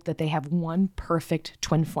told that they have one perfect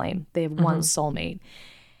twin flame. They have one soulmate.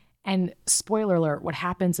 And spoiler alert, what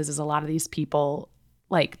happens is a lot of these people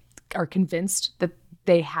like are convinced that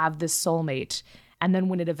they have this soulmate. And then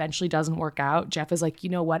when it eventually doesn't work out, Jeff is like, you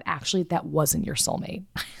know what? Actually, that wasn't your soulmate.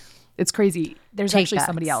 It's crazy. There's actually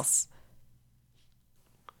somebody else.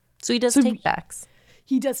 So he does take backs.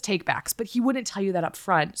 He does take backs, but he wouldn't tell you that up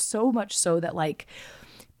front. So much so that like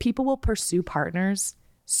people will pursue partners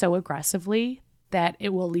so aggressively that it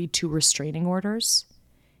will lead to restraining orders.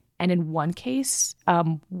 And in one case,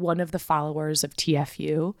 one of the followers of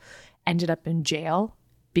TFU ended up in jail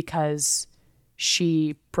because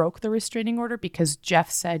she broke the restraining order because Jeff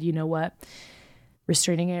said, you know what?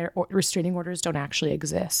 Restraining orders don't actually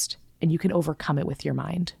exist, and you can overcome it with your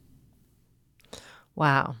mind.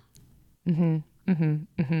 Wow. And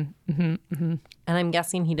I'm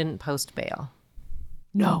guessing he didn't post bail.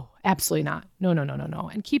 No, absolutely not. No.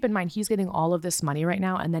 And keep in mind, he's getting all of this money right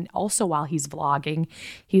now. And then also while he's vlogging,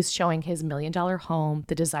 he's showing his $1 million home,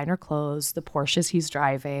 the designer clothes, the Porsches he's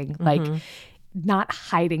driving, like not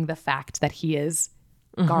hiding the fact that he is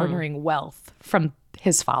garnering wealth from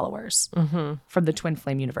his followers, from the Twin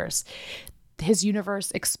Flame universe. His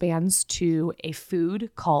universe expands to a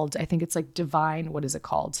food called, I think it's like Divine, what is it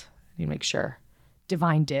called? I need to make sure.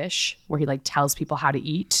 Divine Dish, where he like tells people how to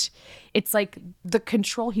eat. It's like the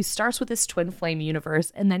control. He starts with this Twin Flame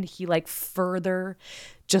universe and then he like further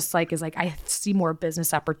just like is like, I see more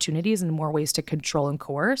business opportunities and more ways to control and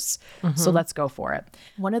coerce. So let's go for it.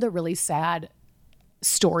 One of the really sad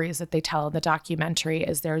stories that they tell in the documentary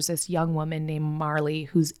is there's this young woman named Marley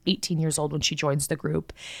who's 18 years old when she joins the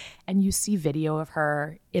group, and you see video of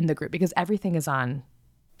her in the group because everything is on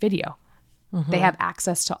video. They have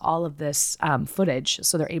access to all of this footage,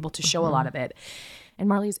 so they're able to show a lot of it. And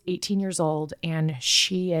Marley's 18 years old, and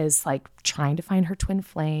she is like trying to find her twin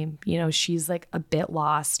flame. You know, she's like a bit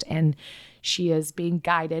lost, and she is being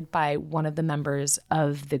guided by one of the members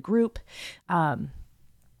of the group.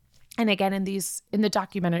 And again, in the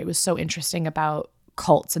documentary, it was so interesting about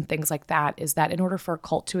cults and things like that, is that in order for a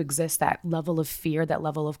cult to exist, that level of fear, that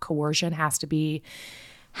level of coercion has to be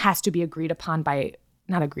agreed upon by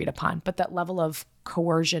not agreed upon, but that level of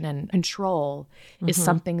coercion and control is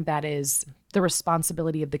something that is the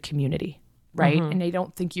responsibility of the community, right? And I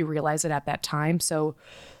don't think you realize it at that time. So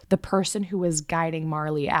the person who was guiding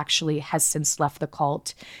Marley actually has since left the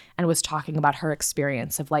cult and was talking about her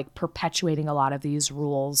experience of like perpetuating a lot of these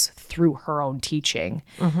rules through her own teaching.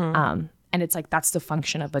 And it's like, that's the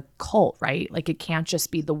function of a cult, right? Like it can't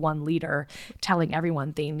just be the one leader telling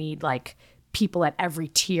everyone. They need like people at every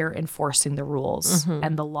tier enforcing the rules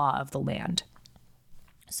and the law of the land.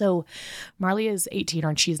 So Marley is 18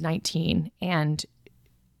 or she's 19, and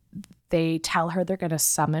they tell her they're going to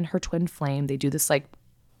summon her twin flame. They do this like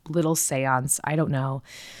little seance. I don't know.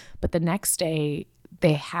 But the next day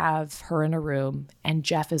they have her in a room and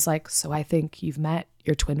Jeff is like, so I think you've met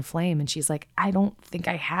your twin flame. And she's like, I don't think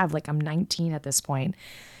I have. Like, I'm 19 at this point.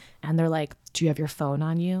 And they're like, do you have your phone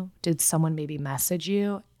on you? Did someone maybe message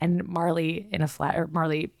you? And Marley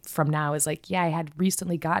Marley from now is like, yeah, I had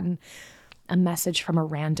recently gotten a message from a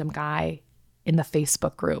random guy in the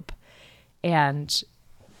Facebook group. And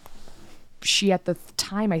she at the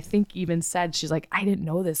time, I think, even said, she's like, I didn't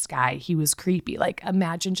know this guy. He was creepy. Like,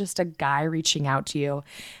 imagine just a guy reaching out to you.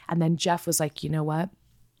 And then Jeff was like, you know what?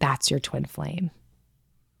 That's your twin flame.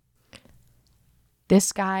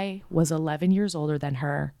 This guy was 11 years older than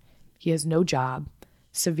her. He has no job,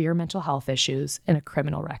 severe mental health issues, and a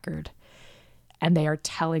criminal record. And they are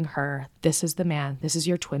telling her, this is the man. This is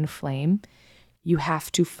your twin flame. You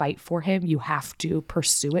have to fight for him. You have to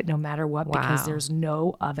pursue it no matter what, because there's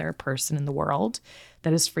no other person in the world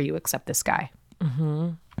that is for you except this guy.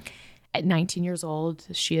 At 19 years old,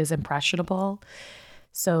 she is impressionable.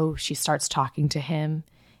 So she starts talking to him.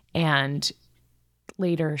 And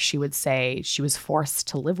later she would say she was forced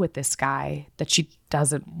to live with this guy that she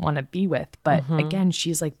doesn't want to be with. But again,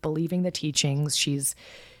 she's like believing the teachings.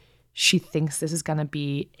 She thinks this is going to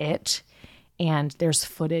be it. And there's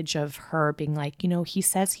footage of her being like, you know, he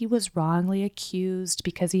says he was wrongly accused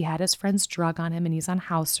because he had his friend's drug on him and he's on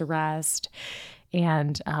house arrest.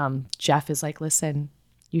 And Jeff is like, listen,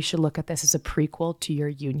 you should look at this as a prequel to your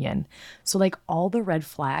union. So like all the red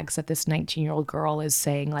flags that this 19-year-old girl is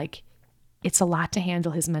saying, like, it's a lot to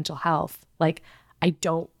handle his mental health. Like, I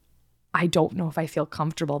don't know if I feel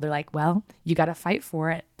comfortable. They're like, well, you got to fight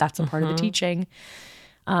for it. That's a part of the teaching.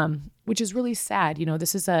 Which is really sad. You know,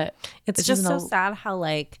 it's just so sad how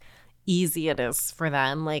like easy it is for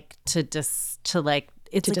them, like it's like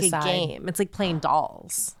decide. A game. It's like playing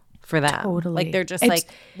dolls for them. Totally. Like they're just like,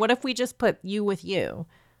 what if we just put you with you?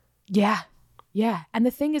 Yeah. Yeah. And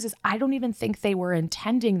the thing is I don't even think they were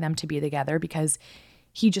intending them to be together, because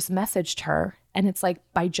he just messaged her. And it's like,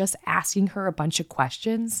 by just asking her a bunch of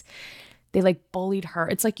questions, they like bullied her.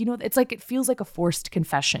 It's like, you know, it's like, it feels like a forced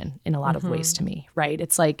confession in a lot of ways to me, right?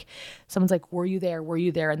 It's like, someone's like, were you there? Were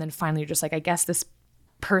you there? And then finally you're just like, I guess this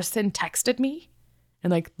person texted me,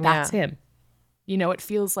 and like, that's him. You know, it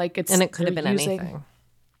feels like it's, and it could have been anything.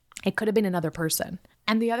 It could have been another person.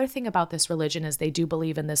 And the other thing about this religion is they do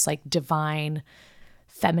believe in this like divine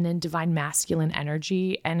feminine, divine masculine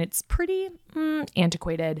energy. And it's pretty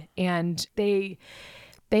antiquated. And they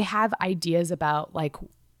have ideas about like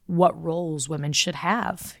what roles women should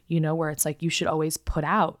have, you know, where it's like you should always put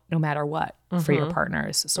out no matter what for your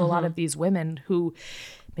partners. So a lot of these women who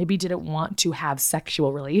maybe didn't want to have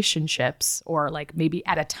sexual relationships, or like maybe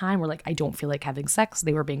at a time where like, I don't feel like having sex,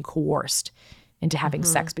 they were being coerced into having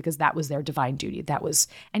sex because that was their divine duty. That was,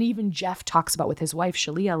 and even Jeff talks about with his wife,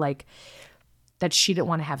 Shalia, like that she didn't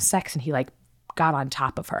want to have sex, and he like got on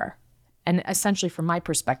top of her and essentially, from my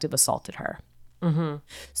perspective, assaulted her.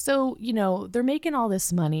 So, you know, they're making all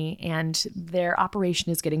this money and their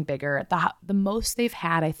operation is getting bigger. The most they've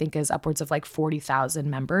had, I think, is upwards of like 40,000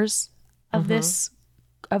 members of this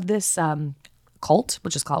cult, we'll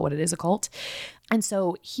just call it what it is, a cult. And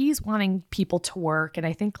so he's wanting people to work. And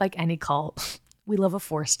I think like any cult, we love a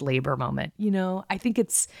forced labor moment. You know, I think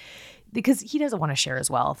it's because he doesn't want to share his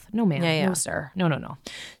wealth. No, ma'am. No, sir. No.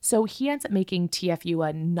 So he ends up making TFU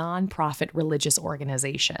a nonprofit religious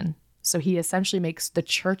organization. So he essentially makes the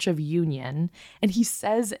Church of Union, and he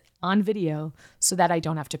says on video, so that I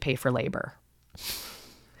don't have to pay for labor.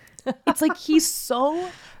 It's like he's so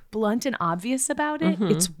blunt and obvious about it.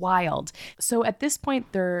 It's wild. So at this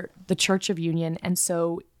point, they're the Church of Union, and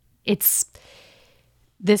so it's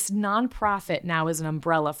this nonprofit now is an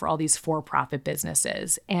umbrella for all these for-profit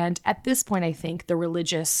businesses. And at this point, I think the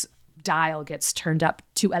religious dial gets turned up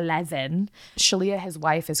to 11. Shalia, his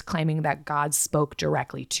wife, is claiming that God spoke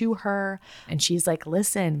directly to her. And she's like,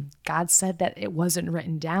 listen, God said that it wasn't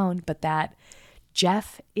written down, but that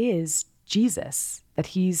Jeff is Jesus, that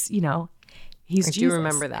he's, you know, He's I Jesus. do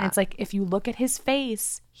remember that. And it's like, if you look at his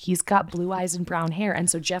face, he's got blue eyes and brown hair. And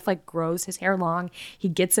so Jeff like grows his hair long. He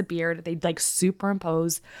gets a beard. They like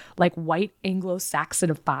superimpose like white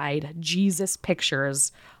Anglo-Saxonified Jesus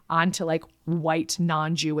pictures onto like white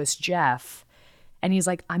non-Jewish Jeff. And he's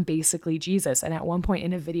like, I'm basically Jesus. And at one point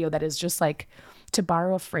in a video that is just like, to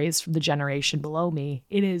borrow a phrase from the generation below me,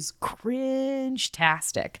 it is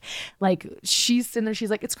cringe-tastic. Like she's sitting there, she's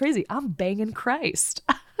like, it's crazy. I'm banging Christ.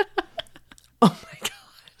 Oh my God.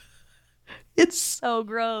 It's so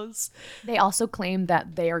gross. They also claim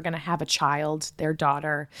that they are going to have a child, their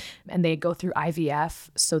daughter, and they go through IVF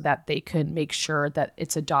so that they can make sure that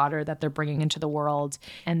it's a daughter that they're bringing into the world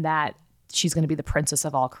and that she's going to be the princess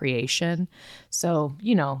of all creation. So,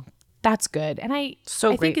 you know, that's good. And I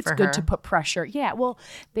think it's good to put pressure. Yeah. Well,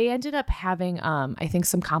 they ended up having, I think,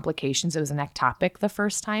 some complications. It was an ectopic the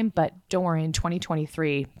first time, but don't worry, in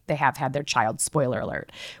 2023, they have had their child, spoiler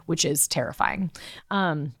alert, which is terrifying.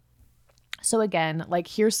 So again, like,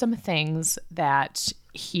 here's some things that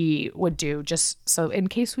he would do, just so in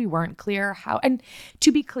case we weren't clear how, and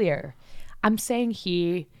to be clear, I'm saying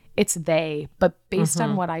it's they, but based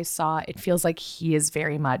on what I saw, it feels like he is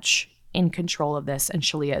very much in control of this and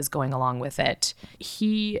Shalia is going along with it.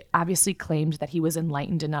 He obviously claimed that he was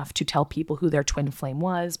enlightened enough to tell people who their twin flame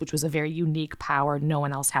was, which was a very unique power. No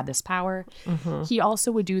one else had this power. He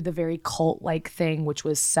also would do the very cult-like thing, which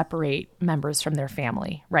was separate members from their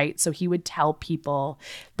family, right? So he would tell people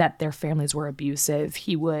that their families were abusive.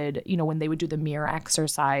 He would, you know, when they would do the mirror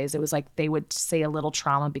exercise, it was like they would say a little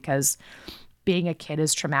trauma because being a kid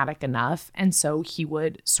is traumatic enough. And so he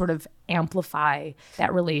would sort of amplify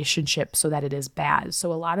that relationship so that it is bad.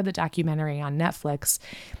 So a lot of the documentary on Netflix,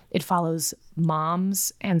 it follows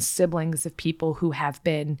moms and siblings of people who have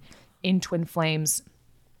been in twin flames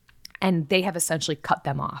and they have essentially cut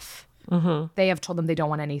them off. They have told them they don't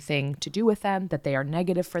want anything to do with them, that they are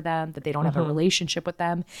negative for them, that they don't have a relationship with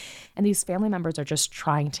them. And these family members are just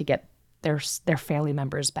trying to get their family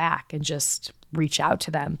members back and just reach out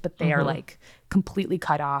to them, but they are like completely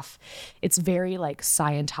cut off. It's very like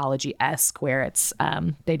Scientology-esque where it's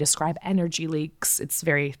they describe energy leaks. It's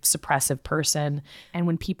very suppressive person. And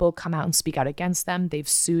when people come out and speak out against them, they've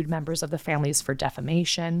sued members of the families for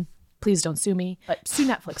defamation. Please don't sue me, but sue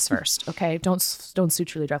Netflix first, okay? Don't sue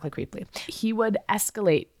Truly Directly Creepily. He would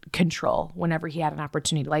escalate control whenever he had an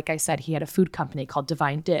opportunity. Like I said, he had a food company called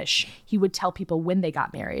Divine Dish. He would tell people when they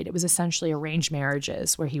got married. It was essentially arranged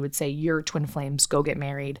marriages where he would say, you're twin flames, go get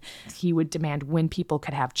married. He would demand when people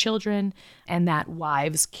could have children and that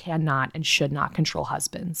wives cannot and should not control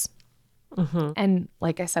husbands. And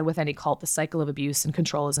like I said, with any cult, the cycle of abuse and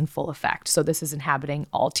control is in full effect. So this is inhabiting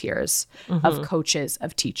all tiers of coaches,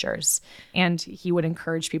 of teachers. And he would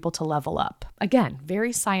encourage people to level up. Again,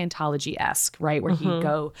 very Scientology-esque, right? Where he'd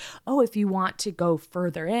go, oh, if you want to go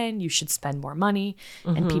further in, you should spend more money.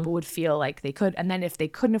 And people would feel like they could. And then if they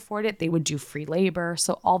couldn't afford it, they would do free labor.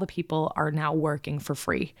 So all the people are now working for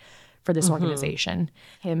free for this organization.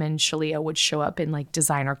 Him and Shalia would show up in like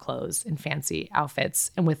designer clothes and fancy outfits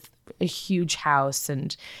and with a huge house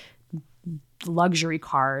and luxury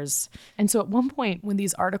cars. And so at one point when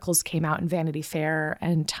these articles came out in Vanity Fair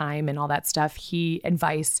and Time and all that stuff, he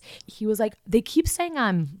was like, they keep saying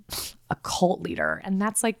I'm a cult leader, and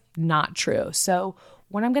that's like not true. So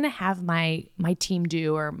what I'm going to have my team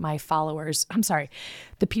do, or my followers, I'm sorry,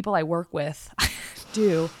 the people I work with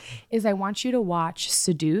do, is I want you to watch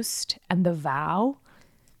Seduced and The Vow,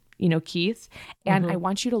 you know, Keith, and I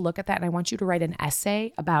want you to look at that and I want you to write an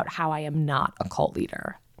essay about how I am not a cult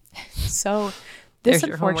leader. So this, there's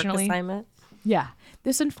unfortunately, your homework assignment. Yeah,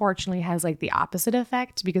 this unfortunately has like the opposite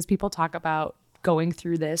effect, because people talk about going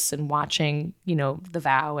through this and watching, you know, The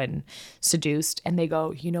Vow and Seduced, and they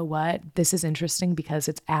go, you know what, this is interesting because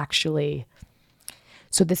it's actually,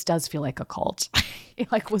 so this does feel like a cult.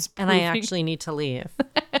 It like was proving, and I actually need to leave.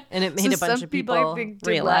 And it made so a bunch of people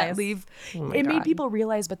realize. Leave. Oh It God. made people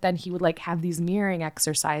realize, but then he would like have these mirroring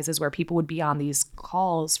exercises where people would be on these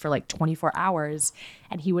calls for like 24 hours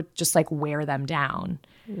and he would just like wear them down.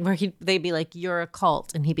 Where they'd be like, you're a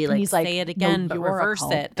cult. And he'd be like, he's like, say it again, "No, but you're a reverse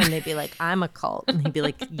cult." it. And they'd be like, I'm a cult. And he'd be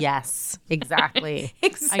like, yes, exactly.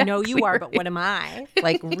 Exactly I know you are, but what am I?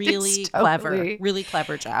 Like really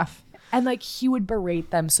clever, Jeff. And like he would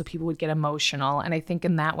berate them so people would get emotional. And I think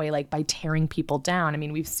in that way, like by tearing people down, I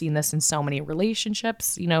mean, we've seen this in so many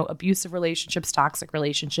relationships, you know, abusive relationships, toxic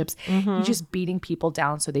relationships. He's just beating people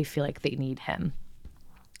down so they feel like they need him.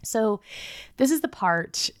 So this is the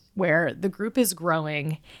part where the group is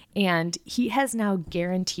growing, and he has now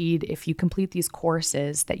guaranteed, if you complete these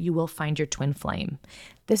courses, that you will find your twin flame.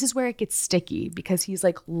 This is where it gets sticky, because he's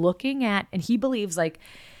like looking at, and he believes like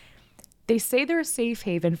They say they're a safe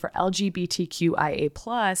haven for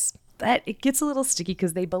LGBTQIA+, but it gets a little sticky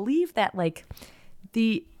because they believe that like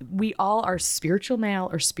we all are spiritual male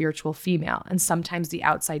or spiritual female, and sometimes the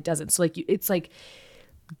outside doesn't. So like it's like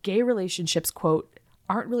gay relationships, quote,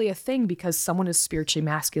 aren't really a thing because someone is spiritually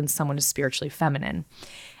masculine, someone is spiritually feminine.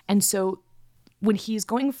 And so when he's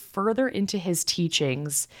going further into his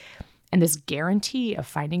teachings and this guarantee of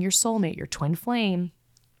finding your soulmate, your twin flame,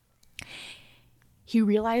 he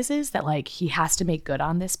realizes that like he has to make good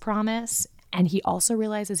on this promise. And he also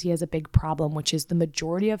realizes he has a big problem, which is the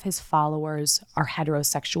majority of his followers are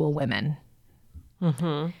heterosexual women.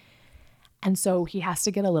 Mm-hmm. And so he has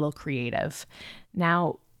to get a little creative.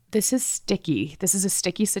 Now, this is sticky. This is a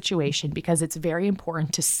sticky situation because it's very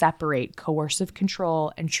important to separate coercive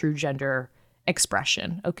control and true gender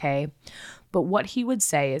expression, okay? But what he would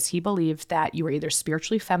say is he believed that you were either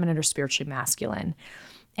spiritually feminine or spiritually masculine.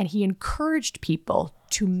 And he encouraged people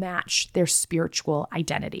to match their spiritual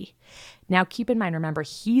identity. Now, keep in mind, remember,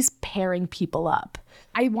 he's pairing people up.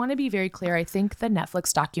 I want to be very clear. I think the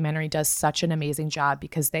Netflix documentary does such an amazing job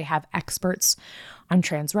because they have experts on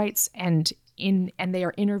trans rights and they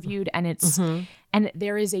are interviewed, and it's and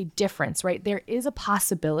there is a difference, right? There is a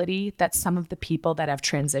possibility that some of the people that have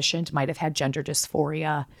transitioned might have had gender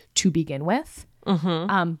dysphoria to begin with.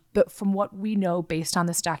 But from what we know based on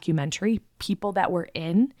this documentary, people that were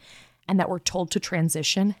in and that were told to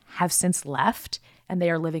transition have since left, and they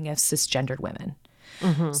are living as cisgendered women.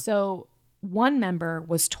 So one member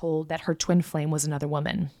was told that her twin flame was another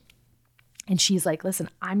woman. And she's like, listen,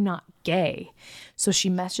 I'm not gay. So she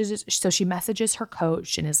messages her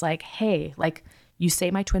coach and is like, hey, like, you say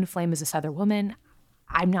my twin flame is this other woman.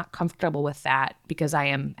 I'm not comfortable with that because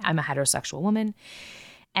I'm a heterosexual woman.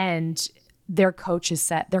 And their coach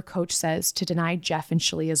says to deny Jeff and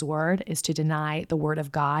Shalia's word is to deny the word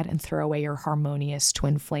of God and throw away your harmonious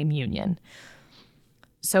twin flame union.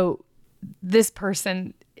 So this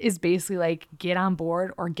person is basically like, get on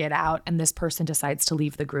board or get out. And this person decides to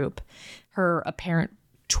leave the group. Her apparent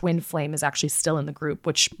twin flame is actually still in the group,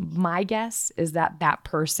 which my guess is that that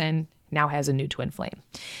person now has a new twin flame.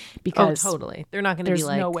 Because totally. They're not going to be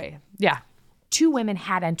like, there's no way. Yeah. Two women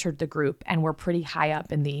had entered the group and were pretty high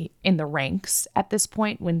up in the ranks at this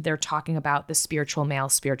point when they're talking about the spiritual male,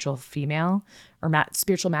 spiritual female, or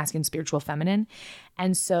spiritual masculine, spiritual feminine.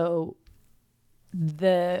 And so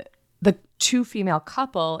the two female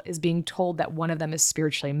couple is being told that one of them is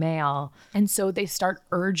spiritually male. And so they start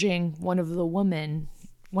urging one of the women,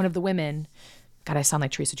 God, I sound like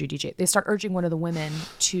Teresa Giudice. They start urging one of the women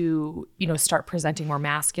to, start presenting more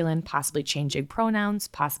masculine, possibly changing pronouns,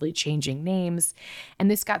 possibly changing names. And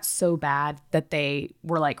this got so bad that they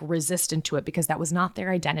were like resistant to it because that was not their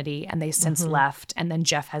identity. And they since left. And then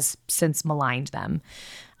Jeff has since maligned them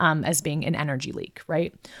as being an energy leak,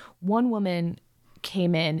 right? One woman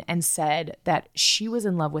came in and said that she was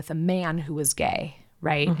in love with a man who was gay,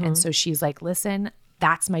 right? And so she's like, listen,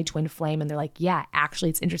 that's my twin flame. And they're like, yeah, actually,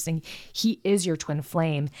 it's interesting. He is your twin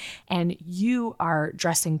flame. And you are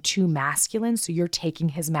dressing too masculine. So you're taking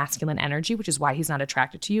his masculine energy, which is why he's not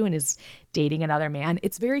attracted to you and is dating another man.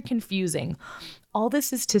 It's very confusing. All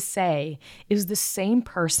this is to say is the same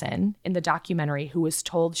person in the documentary who was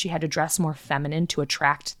told she had to dress more feminine to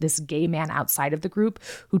attract this gay man outside of the group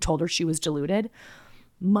who told her she was deluded.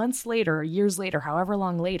 Months later, years later, however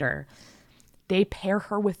long later, they pair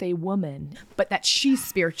her with a woman, but that she's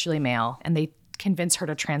spiritually male, and they convince her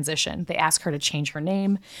to transition. They ask her to change her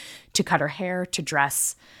name, to cut her hair, to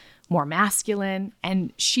dress more masculine.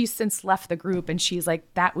 And she's since left the group, and she's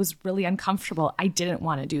like, that was really uncomfortable. I didn't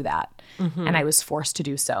want to do that. And I was forced to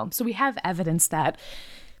do so. So we have evidence that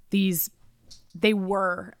they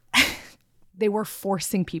were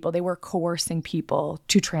forcing people, they were coercing people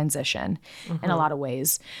to transition in a lot of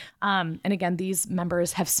ways. And again, these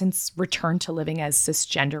members have since returned to living as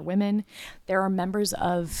cisgender women. There are members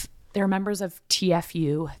of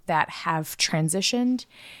TFU that have transitioned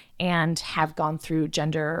and have gone through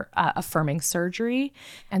gender affirming surgery.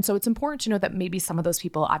 And so it's important to know that maybe some of those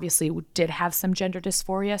people obviously did have some gender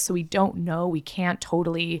dysphoria. So we don't know, we can't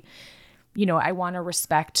totally, I want to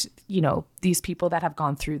respect, these people that have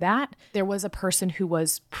gone through that. There was a person who had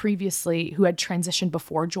transitioned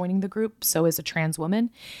before joining the group, so is a trans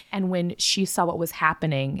woman. And when she saw what was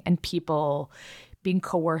happening and people being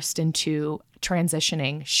coerced into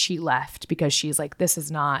transitioning, she left because she's like, this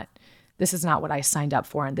is not what I signed up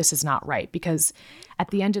for, and this is not right. Because at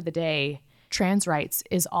the end of the day, trans rights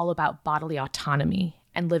is all about bodily autonomy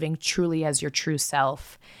and living truly as your true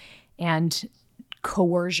self. And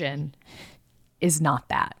coercion is not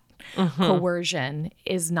that. Coercion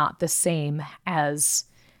is not the same as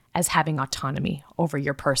as having autonomy over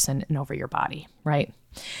your person and over your body, right?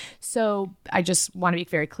 So I just want to be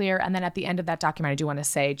very clear. And then at the end of that document, I do want to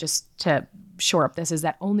say, just to shore up this, is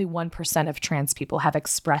that only 1% of trans people have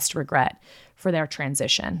expressed regret for their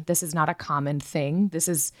transition. This is not a common thing. This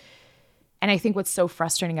is, and I think what's so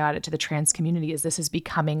frustrating about it to the trans community is this is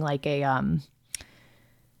becoming like a,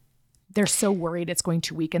 they're so worried it's going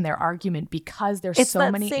to weaken their argument because there's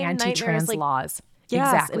so many anti-trans laws.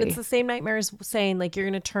 Yes, exactly. And it's the same nightmare as saying, like, you're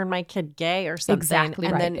going to turn my kid gay or something. Exactly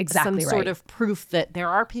and right. then Exactly some sort of proof that there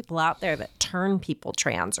are people out there that turn people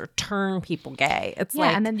trans or turn people gay. It's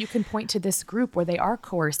like, and then you can point to this group where they are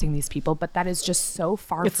coercing these people, but that is just so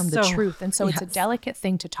far from the truth. And so it's a delicate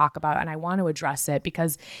thing to talk about, and I want to address it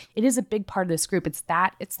because it is a big part of this group. It's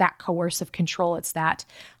that coercive control. It's that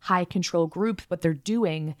high control group, what they're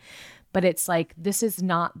doing. But it's like, this is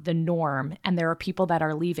not the norm. And there are people that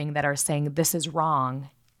are leaving that are saying this is wrong.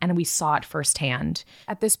 And we saw it firsthand.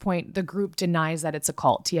 At this point, the group denies that it's a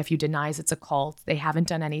cult. TFU denies it's a cult. They haven't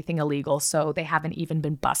done anything illegal, so they haven't even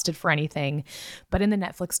been busted for anything. But in the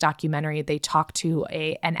Netflix documentary, they talk to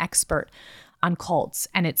an expert on cults.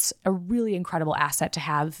 And it's a really incredible asset to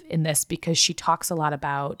have in this because she talks a lot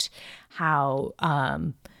about how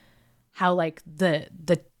like the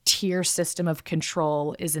tier system of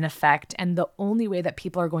control is in effect. And the only way that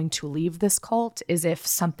people are going to leave this cult is if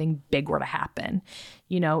something big were to happen.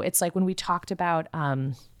 You know, it's like when we talked about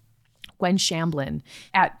Gwen Shamblin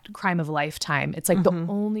at Crime of a Lifetime, it's like the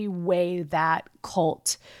only way that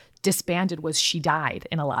cult disbanded was she died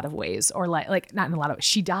in a lot of ways, or like not in a lot of ways,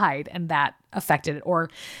 she died and that affected it, or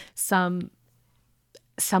some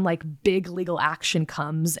like big legal action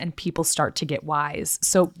comes and people start to get wise.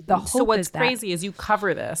 So the hope so what's is that crazy is you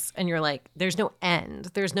cover this and you're like, there's no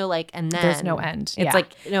end. There's no like, and then there's no end. It's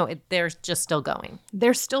like, no, they're just still going.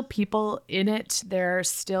 There's still people in it.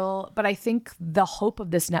 There's still, but I think the hope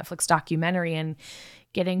of this Netflix documentary and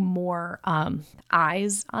getting more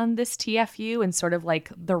eyes on this TFU and sort of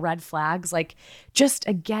like the red flags, like just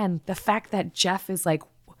again, the fact that Jeff is like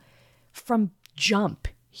from jump,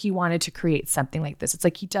 he wanted to create something like this. It's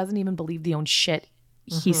like he doesn't even believe the own shit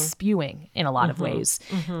he's spewing in a lot of ways.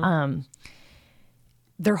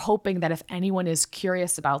 They're hoping that if anyone is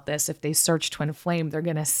curious about this, if they search Twin Flame, they're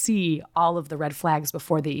going to see all of the red flags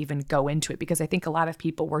before they even go into it. Because I think a lot of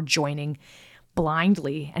people were joining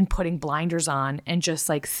blindly and putting blinders on and just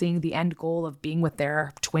like seeing the end goal of being with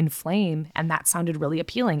their twin flame. And that sounded really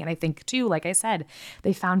appealing. And I think too, like I said,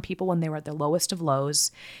 they found people when they were at their lowest of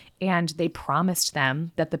lows, and they promised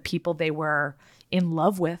them that the people they were in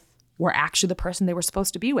love with were actually the person they were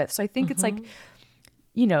supposed to be with. So I think it's like,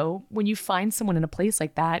 you know, when you find someone in a place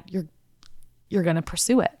like that, you're going to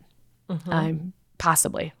pursue it.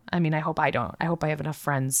 Possibly. I mean, I hope I don't. I hope I have enough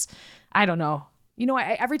friends. I don't know. You know,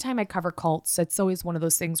 every time I cover cults, it's always one of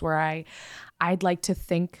those things where I'd like to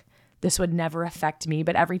think this would never affect me.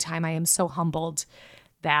 But every time I am so humbled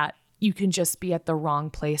that you can just be at the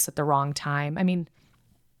wrong place at the wrong time. I mean,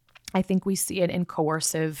 I think we see it in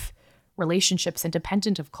coercive relationships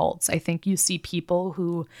independent of cults. I think you see people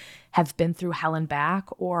who have been through hell and back,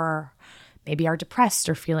 or maybe are depressed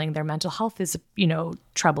or feeling their mental health is, you know,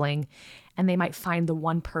 troubling. And they might find the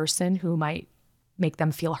one person who might make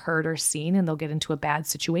them feel heard or seen, and they'll get into a bad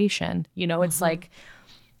situation. You know, it's like,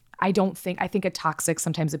 I think a toxic,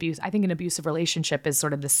 sometimes abuse, I think an abusive relationship is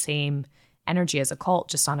sort of the same energy as a cult,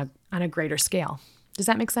 just on a greater scale. Does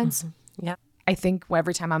that make sense? Yeah. I think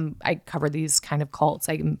every time I cover these kind of cults,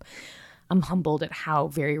 I'm humbled at how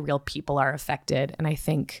very real people are affected. And I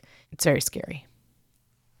think it's very scary.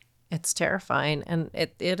 It's terrifying. And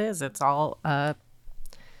it is. It's all a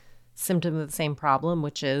symptom of the same problem,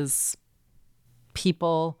 which is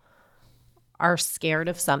people are scared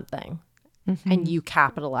of something and you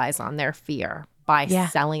capitalize on their fear by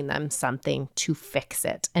selling them something to fix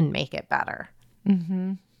it and make it better.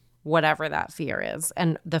 Whatever that fear is.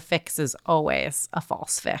 And the fix is always a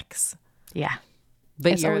false fix. Yeah.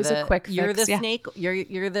 But it's always a quick fix. You're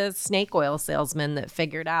the snake oil salesman that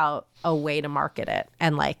figured out a way to market it,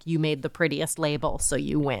 and like you made the prettiest label so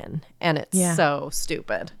you win. And it's so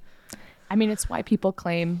stupid. I mean, it's why people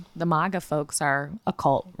claim the MAGA folks are a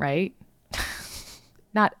cult, right?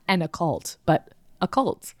 Not an occult, but a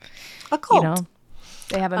cult. A cult. You know,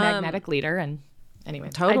 they have a magnetic leader, and anyway,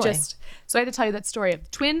 totally. So I had to tell you that story of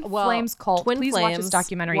Twin Flames cult. Please watch this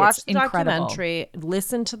documentary. Watch it's the incredible. documentary.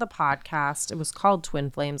 Listen to the podcast. It was called Twin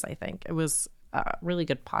Flames, I think. It was a really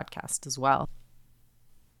good podcast as well.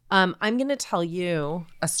 I'm going to tell you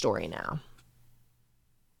a story now.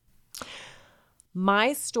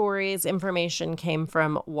 My story's information came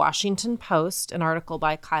from Washington Post, an article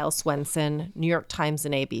by Kyle Swenson, New York Times,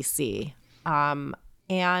 and ABC.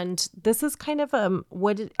 And this is kind of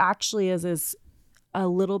what it actually is a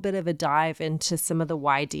little bit of a dive into some of the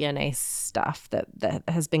Y-DNA stuff that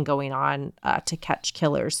has been going on to catch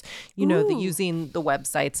killers. You know, the using the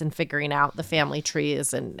websites and figuring out the family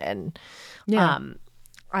trees and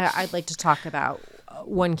I'd like to talk about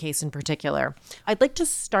one case in particular. I'd like to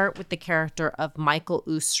start with the character of Michael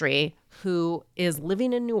Usry, who is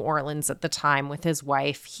living in New Orleans at the time with his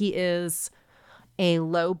wife. He is a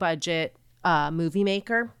low-budget movie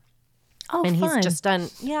maker. Oh, and fun. He's just done,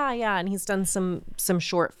 and he's done some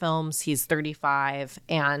short films. He's 35,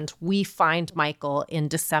 and we find Michael in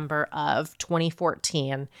December of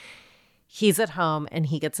 2014. He's at home, and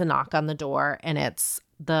he gets a knock on the door, and it's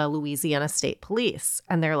the Louisiana State Police,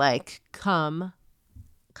 and they're like, "Come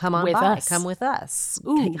on With by, us. come with us,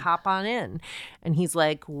 Ooh. hop on in." And he's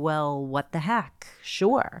like, "Well, what the heck?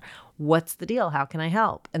 Sure. What's the deal? How can I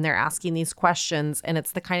help?" And they're asking these questions, and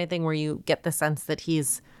it's the kind of thing where you get the sense that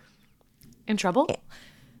he's In trouble?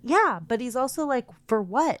 yeah, but he's also like, for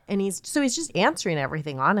what? And he's just answering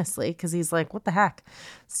everything, honestly, because he's like, what the heck?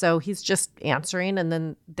 So he's just answering, and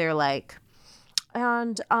then they're like,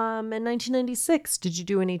 and in 1996, did you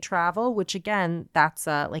do any travel? Which again, that's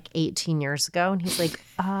like 18 years ago. And he's like,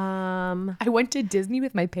 I went to Disney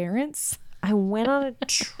with my parents. I went on a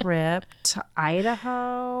trip to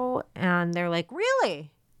Idaho. And they're like,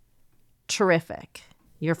 really? Terrific.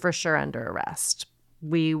 You're for sure under arrest.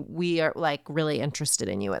 We are like really interested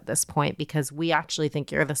in you at this point because we actually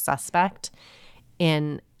think you're the suspect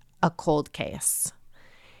in a cold case.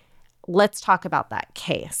 Let's talk about that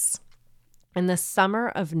case. In the summer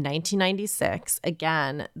of 1996,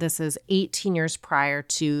 again, this is 18 years prior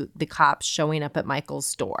to the cops showing up at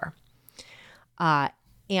Michael's door.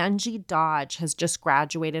 Angie Dodge has just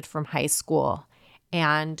graduated from high school,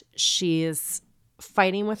 and she's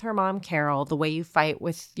fighting with her mom, Carol, the way you fight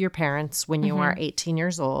with your parents when you are 18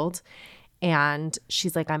 years old. And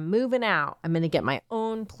she's like, I'm moving out. I'm going to get my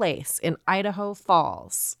own place in Idaho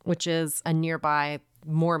Falls, which is a nearby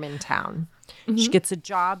Mormon town. She gets a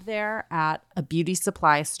job there at a beauty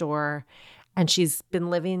supply store, and she's been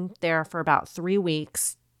living there for about 3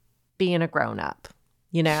 weeks, being a grown-up,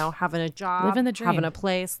 you know, having a job, Living the dream. having a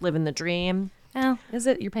place, living the dream. Well, is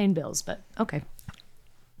it? You're paying bills, but okay.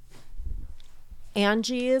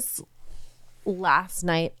 Angie's last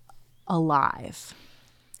night alive,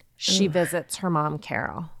 she visits her mom,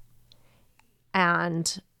 Carol,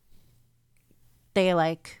 and they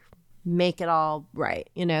like make it all right.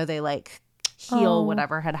 You know, they like heal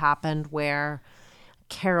whatever had happened, where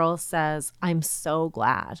Carol says, I'm so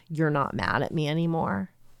glad you're not mad at me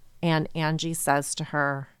anymore. And Angie says to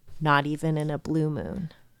her, not even in a blue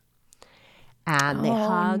moon. And they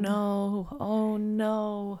hug. Oh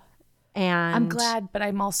no. And I'm glad, but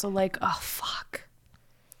I'm also like, oh, fuck.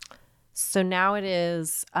 So now it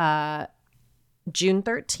is June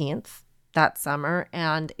 13th that summer,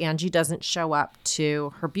 and Angie doesn't show up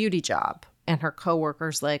to her beauty job. And her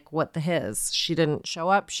coworker's like, what the hiz? She didn't show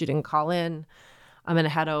up. She didn't call in. I'm going to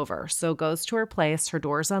head over. So goes to her place. Her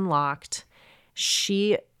door's unlocked.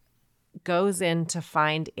 She goes in to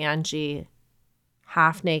find Angie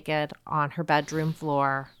half naked on her bedroom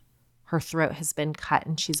floor. Her throat has been cut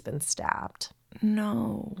and she's been stabbed.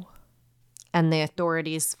 No. And the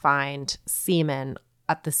authorities find semen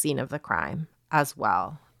at the scene of the crime as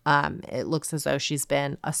well. It looks as though she's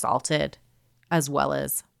been assaulted as well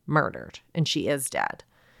as murdered, and she is dead.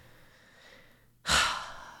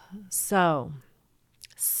 So,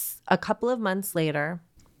 a couple of months later,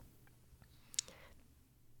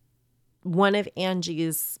 one of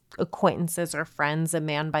Angie's acquaintances or friends, a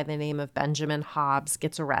man by the name of Benjamin Hobbs,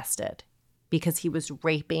 gets arrested because he was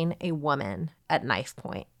raping a woman at knife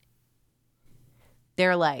point.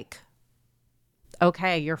 They're like,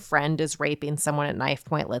 okay, your friend is raping someone at knife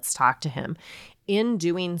point. Let's talk to him. In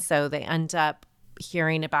doing so, they end up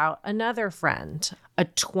hearing about another friend, a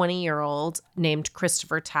 20-year-old named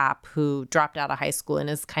Christopher Tapp, who dropped out of high school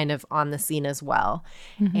and is kind of on the scene as well.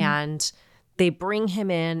 And they bring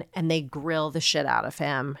him in and they grill the shit out of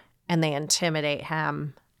him and they intimidate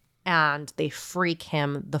him and they freak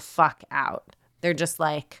him the fuck out. They're just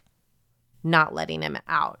like not letting him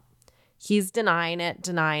out. He's denying it.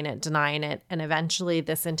 And eventually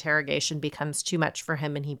this interrogation becomes too much for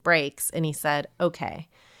him and he breaks. And he said, okay,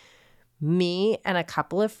 me and a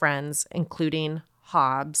couple of friends, including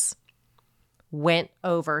Hobbs, went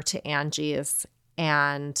over to Angie's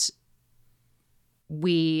and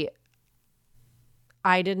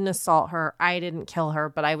I didn't assault her. I didn't kill her,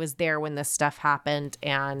 but I was there when this stuff happened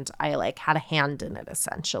and I like had a hand in it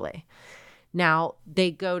essentially. Now,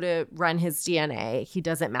 they go to run his DNA. He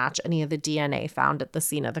doesn't match any of the DNA found at the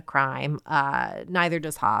scene of the crime. Neither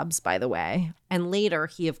does Hobbs, by the way. And later,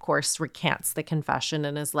 he, of course, recants the confession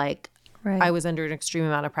and is like, Right. I was under an extreme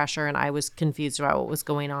amount of pressure and I was confused about what was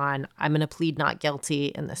going on. I'm going to plead not guilty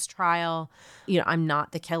in this trial. I'm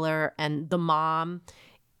not the killer. And the mom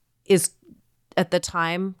is, at the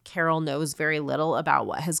time, Carol knows very little about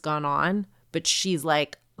what has gone on, but she's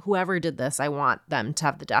like, whoever did this, I want them to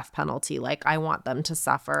have the death penalty. Like, I want them to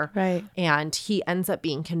suffer. Right. And he ends up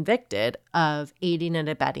being convicted of aiding and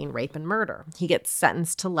abetting rape and murder. He gets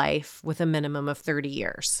sentenced to life with a minimum of 30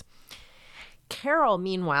 years. Carol,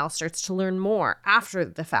 meanwhile, starts to learn more after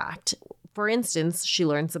the fact. For instance, she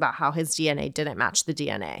learns about how his DNA didn't match the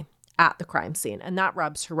DNA at the crime scene. And that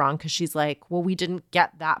rubs her wrong because she's like, well, we didn't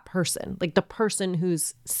get that person. Like, the person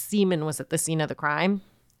whose semen was at the scene of the crime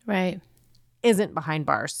Right. isn't behind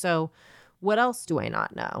bars. So what else do I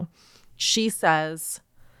not know? She says,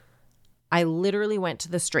 I literally went to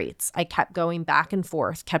the streets. I kept going back and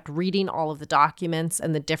forth, kept reading all of the documents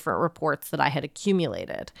and the different reports that I had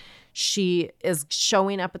accumulated. She is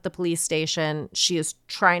showing up at the police station. She is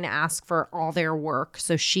trying to ask for all their work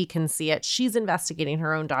so she can see it. She's investigating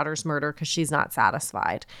her own daughter's murder because she's not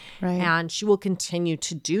satisfied. Right. And she will continue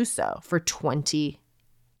to do so for 20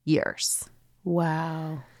 years.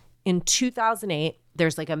 Wow. In 2008,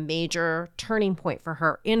 there's like a major turning point for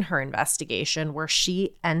her in her investigation where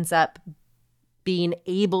she ends up being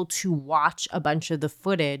able to watch a bunch of the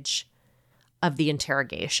footage of the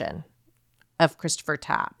interrogation of Christopher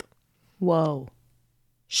Tapp. Whoa.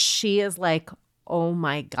 She is like, oh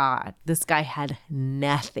my God, this guy had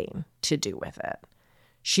nothing to do with it.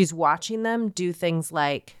 She's watching them do things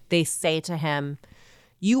like they say to him,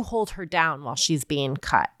 you hold her down while she's being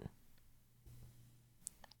cut.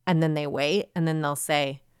 And then they wait, and then they'll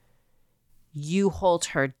say, you hold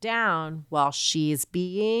her down while she's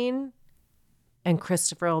being, and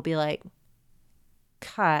Christopher will be like,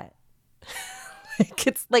 cut. Like,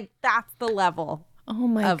 it's like, that's the level. Oh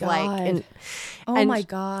my of God. like, oh my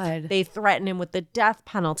God. They threaten him with the death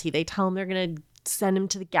penalty. They tell him they're going to send him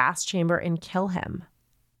to the gas chamber and kill him.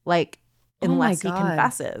 Like, unless he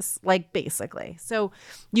confesses, like, basically. So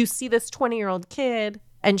you see this 20-year-old kid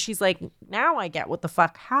and she's like, now I get what the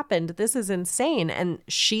fuck happened. This is insane. And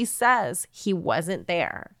she says he wasn't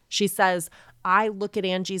there. She says, I look at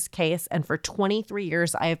Angie's case and for 23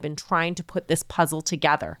 years, I have been trying to put this puzzle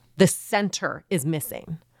together. The center is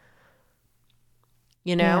missing.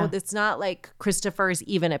 Yeah. It's not like Christopher's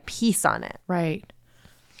even a piece on it. Right.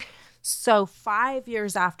 So 5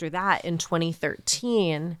 years after that, in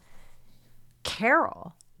 2013,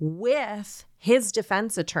 Carol, with his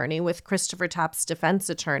defense attorney, with Christopher Tapp's defense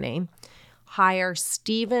attorney, hire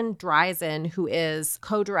Stephen Dreisen, who is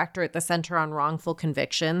co-director at the Center on Wrongful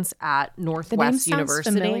Convictions at Northwest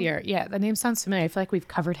University. Familiar. Yeah, the name sounds familiar. I feel like we've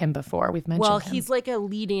covered him before. We've mentioned him. He's like a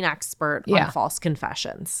leading expert on false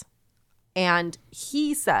confessions. And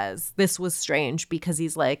he says this was strange because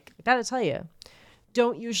he's like, I gotta tell you,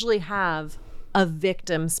 don't usually have a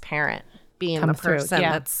victim's parent being the person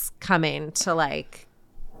that's coming to like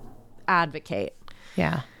advocate.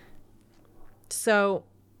 Yeah. So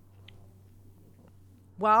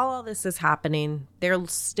while all this is happening, they're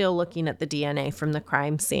still looking at the DNA from the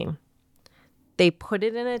crime scene. They put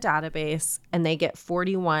it in a database and they get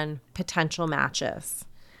 41 potential matches.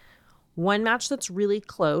 One match that's really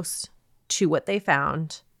close to what they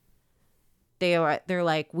found. They're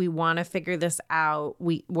like, we want to figure this out.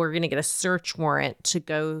 We're going to get a search warrant to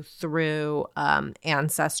go through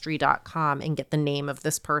Ancestry.com and get the name of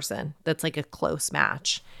this person that's like a close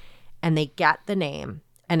match. And they get the name,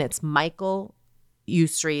 and it's Michael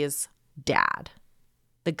Usry's dad,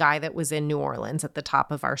 the guy that was in New Orleans at the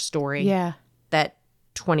top of our story. Yeah. That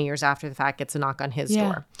 20 years after the fact gets a knock on his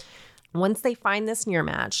door. Once they find this near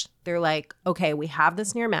match, they're like, okay, we have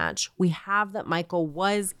this near match. We have that Michael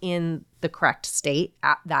was in the correct state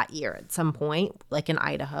at that year at some point, like in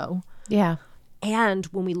Idaho. Yeah. And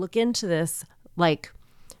when we look into this, like,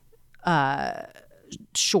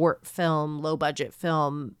 short film, low budget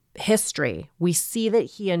film history, we see that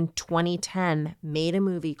he in 2010 made a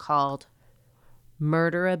movie called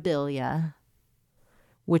Murderabilia,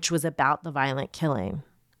 which was about the violent killing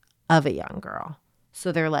of a young girl.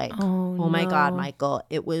 So they're like, oh my God, Michael,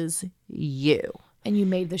 it was you. And you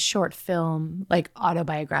made the short film like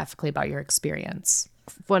autobiographically about your experience.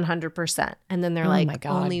 100%. And then they're my like,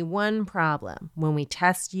 God. only one problem. When we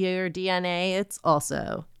test your DNA, it's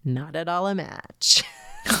also not at all a match.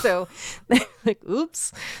 So they're like,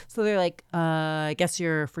 oops. So they're like, I guess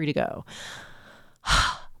you're free to go.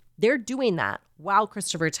 They're doing that while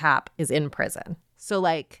Christopher Tapp is in prison. So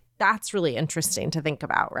like that's really interesting to think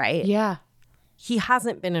about, right? Yeah. He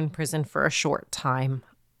hasn't been in prison for a short time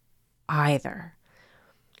either.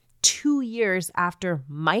 2 years after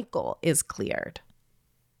Michael is cleared,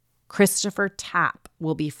 Christopher Tapp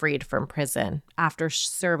will be freed from prison after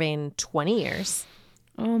serving 20 years.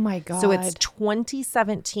 Oh my God. So it's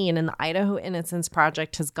 2017 and the Idaho Innocence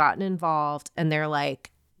Project has gotten involved and they're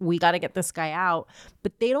like, we got to get this guy out.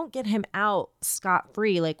 But they don't get him out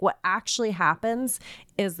scot-free. Like what actually happens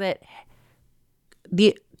is that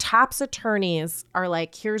the Tapp's attorneys are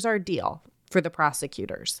like, here's our deal for the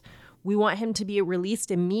prosecutors. We want him to be released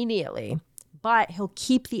immediately, but he'll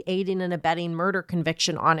keep the aiding and abetting murder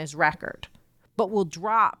conviction on his record. But we'll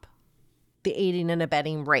drop the aiding and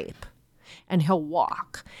abetting rape and he'll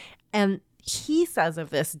walk. And he says of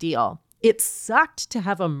this deal, it sucked to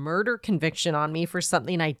have a murder conviction on me for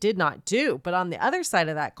something I did not do. But on the other side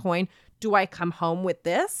of that coin, do I come home with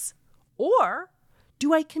this? Or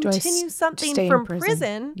do I continue something from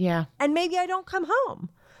prison? Yeah. And maybe I don't come home.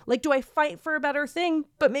 Like, do I fight for a better thing,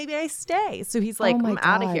 but maybe I stay? So he's like, I'm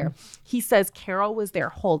out of here. He says Carol was there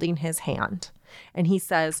holding his hand. And he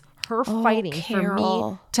says her fighting for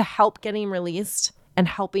me to help getting released and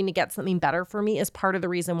helping to get something better for me is part of the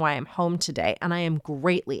reason why I'm home today. And I am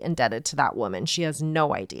greatly indebted to that woman. She has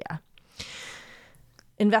no idea.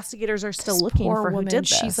 Investigators are still looking for who did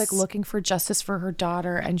this. She's like looking for justice for her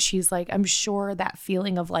daughter. And she's like, I'm sure that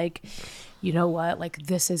feeling of like, you know what, like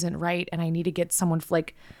this isn't right. And I need to get someone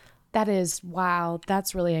like, that is, wow,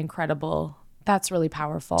 that's really incredible. That's really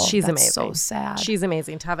powerful. She's that's amazing. So sad. She's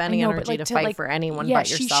amazing. To have any energy to fight for anyone but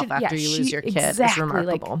yourself after you lose your kid is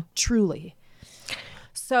remarkable. Like, truly.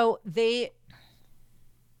 So they,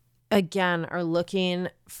 again, are looking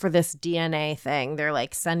for this DNA thing. They're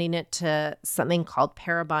like sending it to something called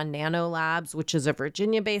Parabon Nano Labs, which is a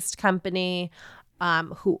Virginia-based company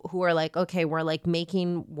who are like, okay, we're like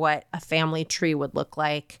making what a family tree would look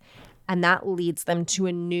like. And that leads them to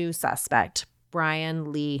a new suspect,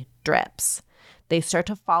 Brian Lee Drips. They start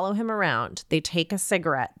to follow him around. They take a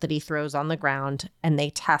cigarette that he throws on the ground and they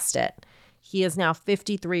test it. He is now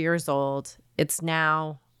 53 years old. It's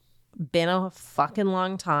now been a fucking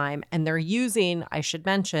long time. And they're using, I should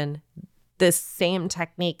mention, this same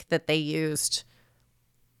technique that they used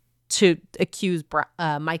to accuse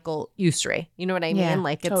Michael Usry. You know what I mean? Yeah,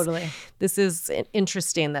 like, it's, totally. This is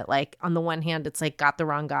interesting that, like, on the one hand, it's like got the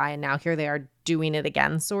wrong guy and now here they are doing it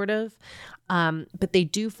again, sort of. But they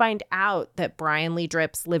do find out that Brian Lee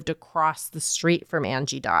Drips lived across the street from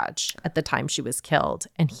Angie Dodge at the time she was killed.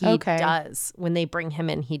 And he does, when they bring him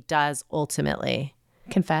in, he does ultimately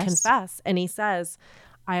confess. And he says,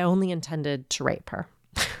 I only intended to rape her.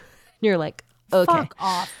 You're like, okay. Fuck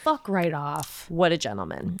off. Fuck right off. What a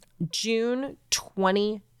gentleman. June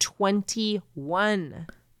 2021.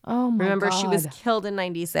 Oh my Remember, God. she was killed in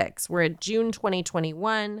 96. We're at June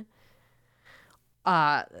 2021.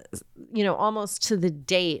 Almost to the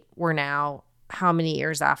date, we're now how many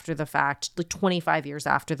years after the fact? Like 25 years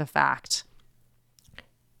after the fact.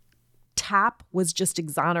 Tapp was just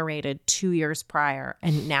exonerated 2 years prior,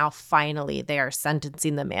 and now finally they are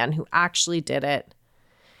sentencing the man who actually did it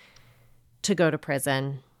to go to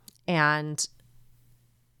prison. And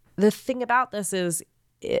the thing about this is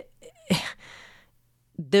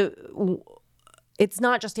it's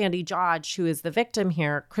not just Angie Dodge who is the victim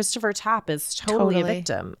here. Christopher Tapp is totally a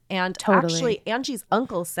victim. And actually, Angie's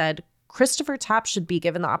uncle said Christopher Tapp should be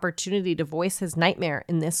given the opportunity to voice his nightmare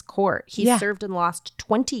in this court. He served and lost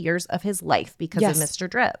 20 years of his life because of Mr.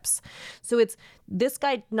 Drips. So it's this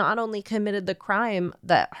guy not only committed the crime,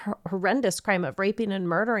 the horrendous crime of raping and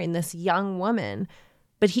murdering this young woman,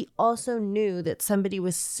 but he also knew that somebody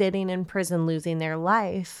was sitting in prison losing their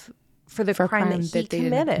life for the crime that he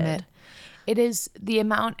committed. It is the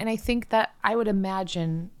amount, and I think that I would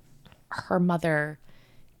imagine her mother,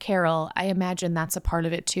 Carol, I imagine that's a part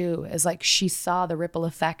of it too, is like she saw the ripple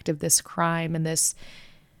effect of this crime and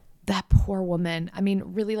that poor woman. I mean,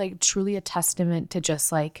 really, like, truly a testament to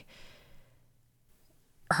just like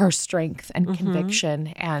her strength and conviction.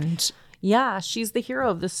 And yeah, she's the hero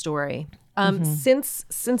of the story.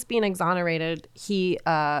 Since being exonerated,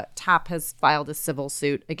 Tapp has filed a civil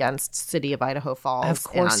suit against City of Idaho Falls. Of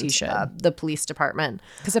course and, he should. The police department.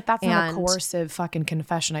 Because if that's not a coercive fucking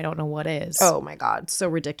confession, I don't know what is. Oh my God, so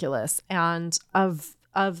ridiculous. And of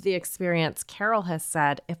the experience, Carol has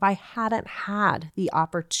said, if I hadn't had the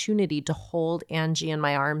opportunity to hold Angie in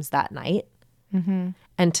my arms that night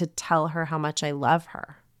and to tell her how much I love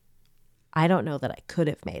her, I don't know that I could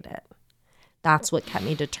have made it. That's what kept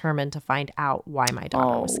me determined to find out why my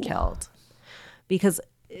daughter was killed. Because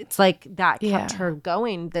it's like that kept her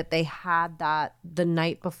going, that they had that the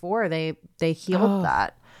night before they healed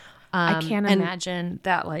that. I can't imagine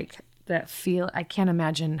that, like, that feel. I can't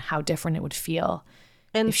imagine how different it would feel.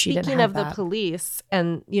 And if she didn't speaking have of the that. police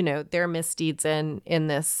and, you know, their misdeeds in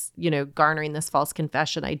this, you know, garnering this false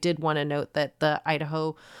confession, I did want to note that the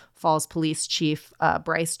Idaho Falls Police Chief,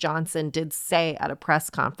 Bryce Johnson, did say at a press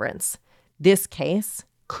conference, this case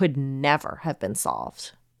could never have been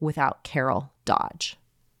solved without Carol Dodge.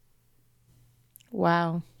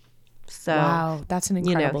 Wow. So, Wow. That's an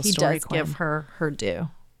incredible he story, does Quinn. give her due.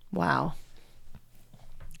 Wow.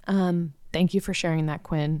 Thank you for sharing that,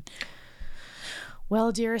 Quinn.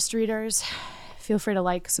 Well, dearest readers, feel free to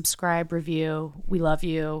like, subscribe, review. We love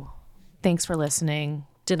you. Thanks for listening.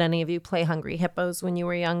 Did any of you play Hungry Hippos when you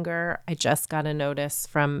were younger? I just got a notice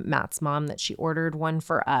from Matt's mom that she ordered one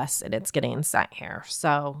for us and it's getting sent here.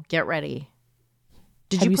 So get ready.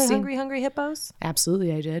 Did Have you you play seen- Hungry Hippos?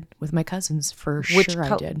 Absolutely, I did. With my cousins, for Which sure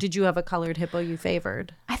I did. Did you have a colored hippo you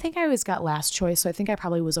favored? I think I always got last choice, so I think I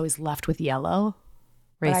probably was always left with yellow.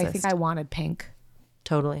 But I think I wanted pink.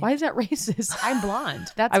 Totally. Why is that racist? I'm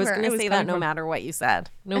blonde. That's I was where going to say that coming no from. matter what you said.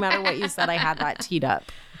 No matter what you said, I had that teed up.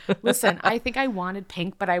 Listen, I think I wanted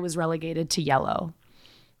pink, but I was relegated to yellow.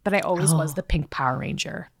 But I always was the pink Power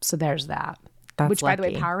Ranger. So there's that. That's Which, by the way,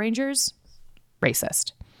 lucky. Power Rangers,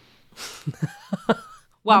 racist.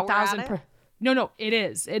 Wow, we're at it? No, it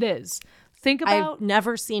is. It is. Think about. I've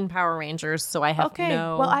never seen Power Rangers, so I have Okay,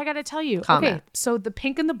 no. well, I got to tell you. Okay, comment. so the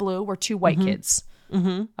pink and the blue were two white kids,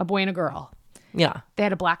 a boy and a girl. Yeah. They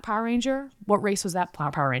had a black Power Ranger. What race was that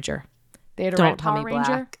Power Ranger? They had a Don't red tell Power me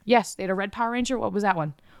Ranger. black. Yes, they had a red Power Ranger. What was that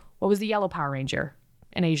one? What was the yellow Power Ranger?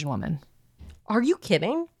 An Asian woman. Are you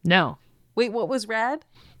kidding? No, Wait, what was red?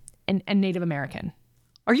 and Native American.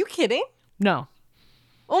 Are you kidding? No,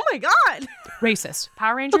 Oh my God. racist.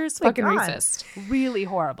 Power Rangers, my fucking God. racist. Really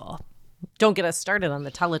horrible. Don't get us started on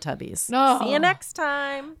the Teletubbies. No. See you next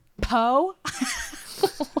time. Poe.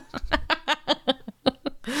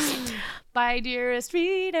 Bye, dearest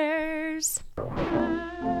readers.